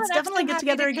 And let's definitely get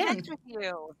together again. With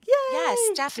you. Yay! Yes,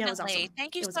 definitely. Yeah, awesome.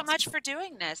 Thank you so much for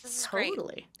doing this. This is great.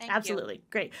 Absolutely.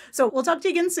 Great. So we'll talk to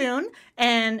you again soon.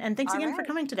 And thanks again for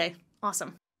coming today.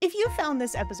 Awesome. If you found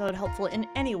this episode helpful in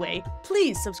any way,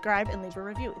 please subscribe and leave a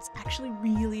review. It's actually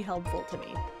really helpful to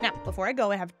me. Now, before I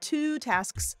go, I have 2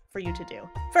 tasks for you to do.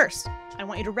 First, I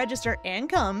want you to register and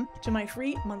come to my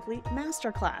free monthly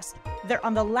masterclass. They're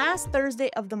on the last Thursday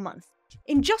of the month.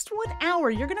 In just 1 hour,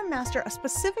 you're going to master a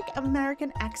specific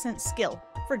American accent skill.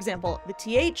 For example, the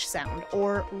TH sound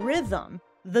or rhythm.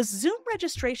 The Zoom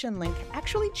registration link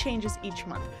actually changes each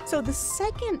month. So the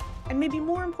second and maybe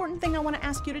more important thing I want to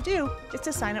ask you to do is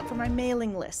to sign up for my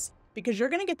mailing list, because you're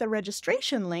going to get the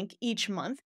registration link each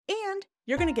month, and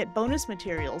you're going to get bonus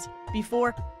materials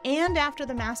before and after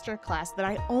the masterclass that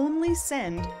I only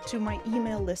send to my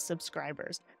email list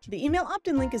subscribers. The email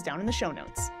opt-in link is down in the show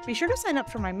notes. Be sure to sign up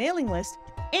for my mailing list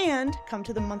and come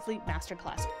to the monthly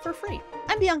masterclass for free.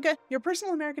 I'm Bianca, your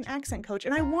personal American accent coach,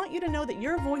 and I want you to know that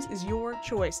your voice is your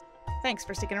choice. Thanks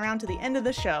for sticking around to the end of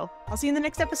the show. I'll see you in the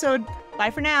next episode. Bye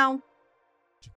for now.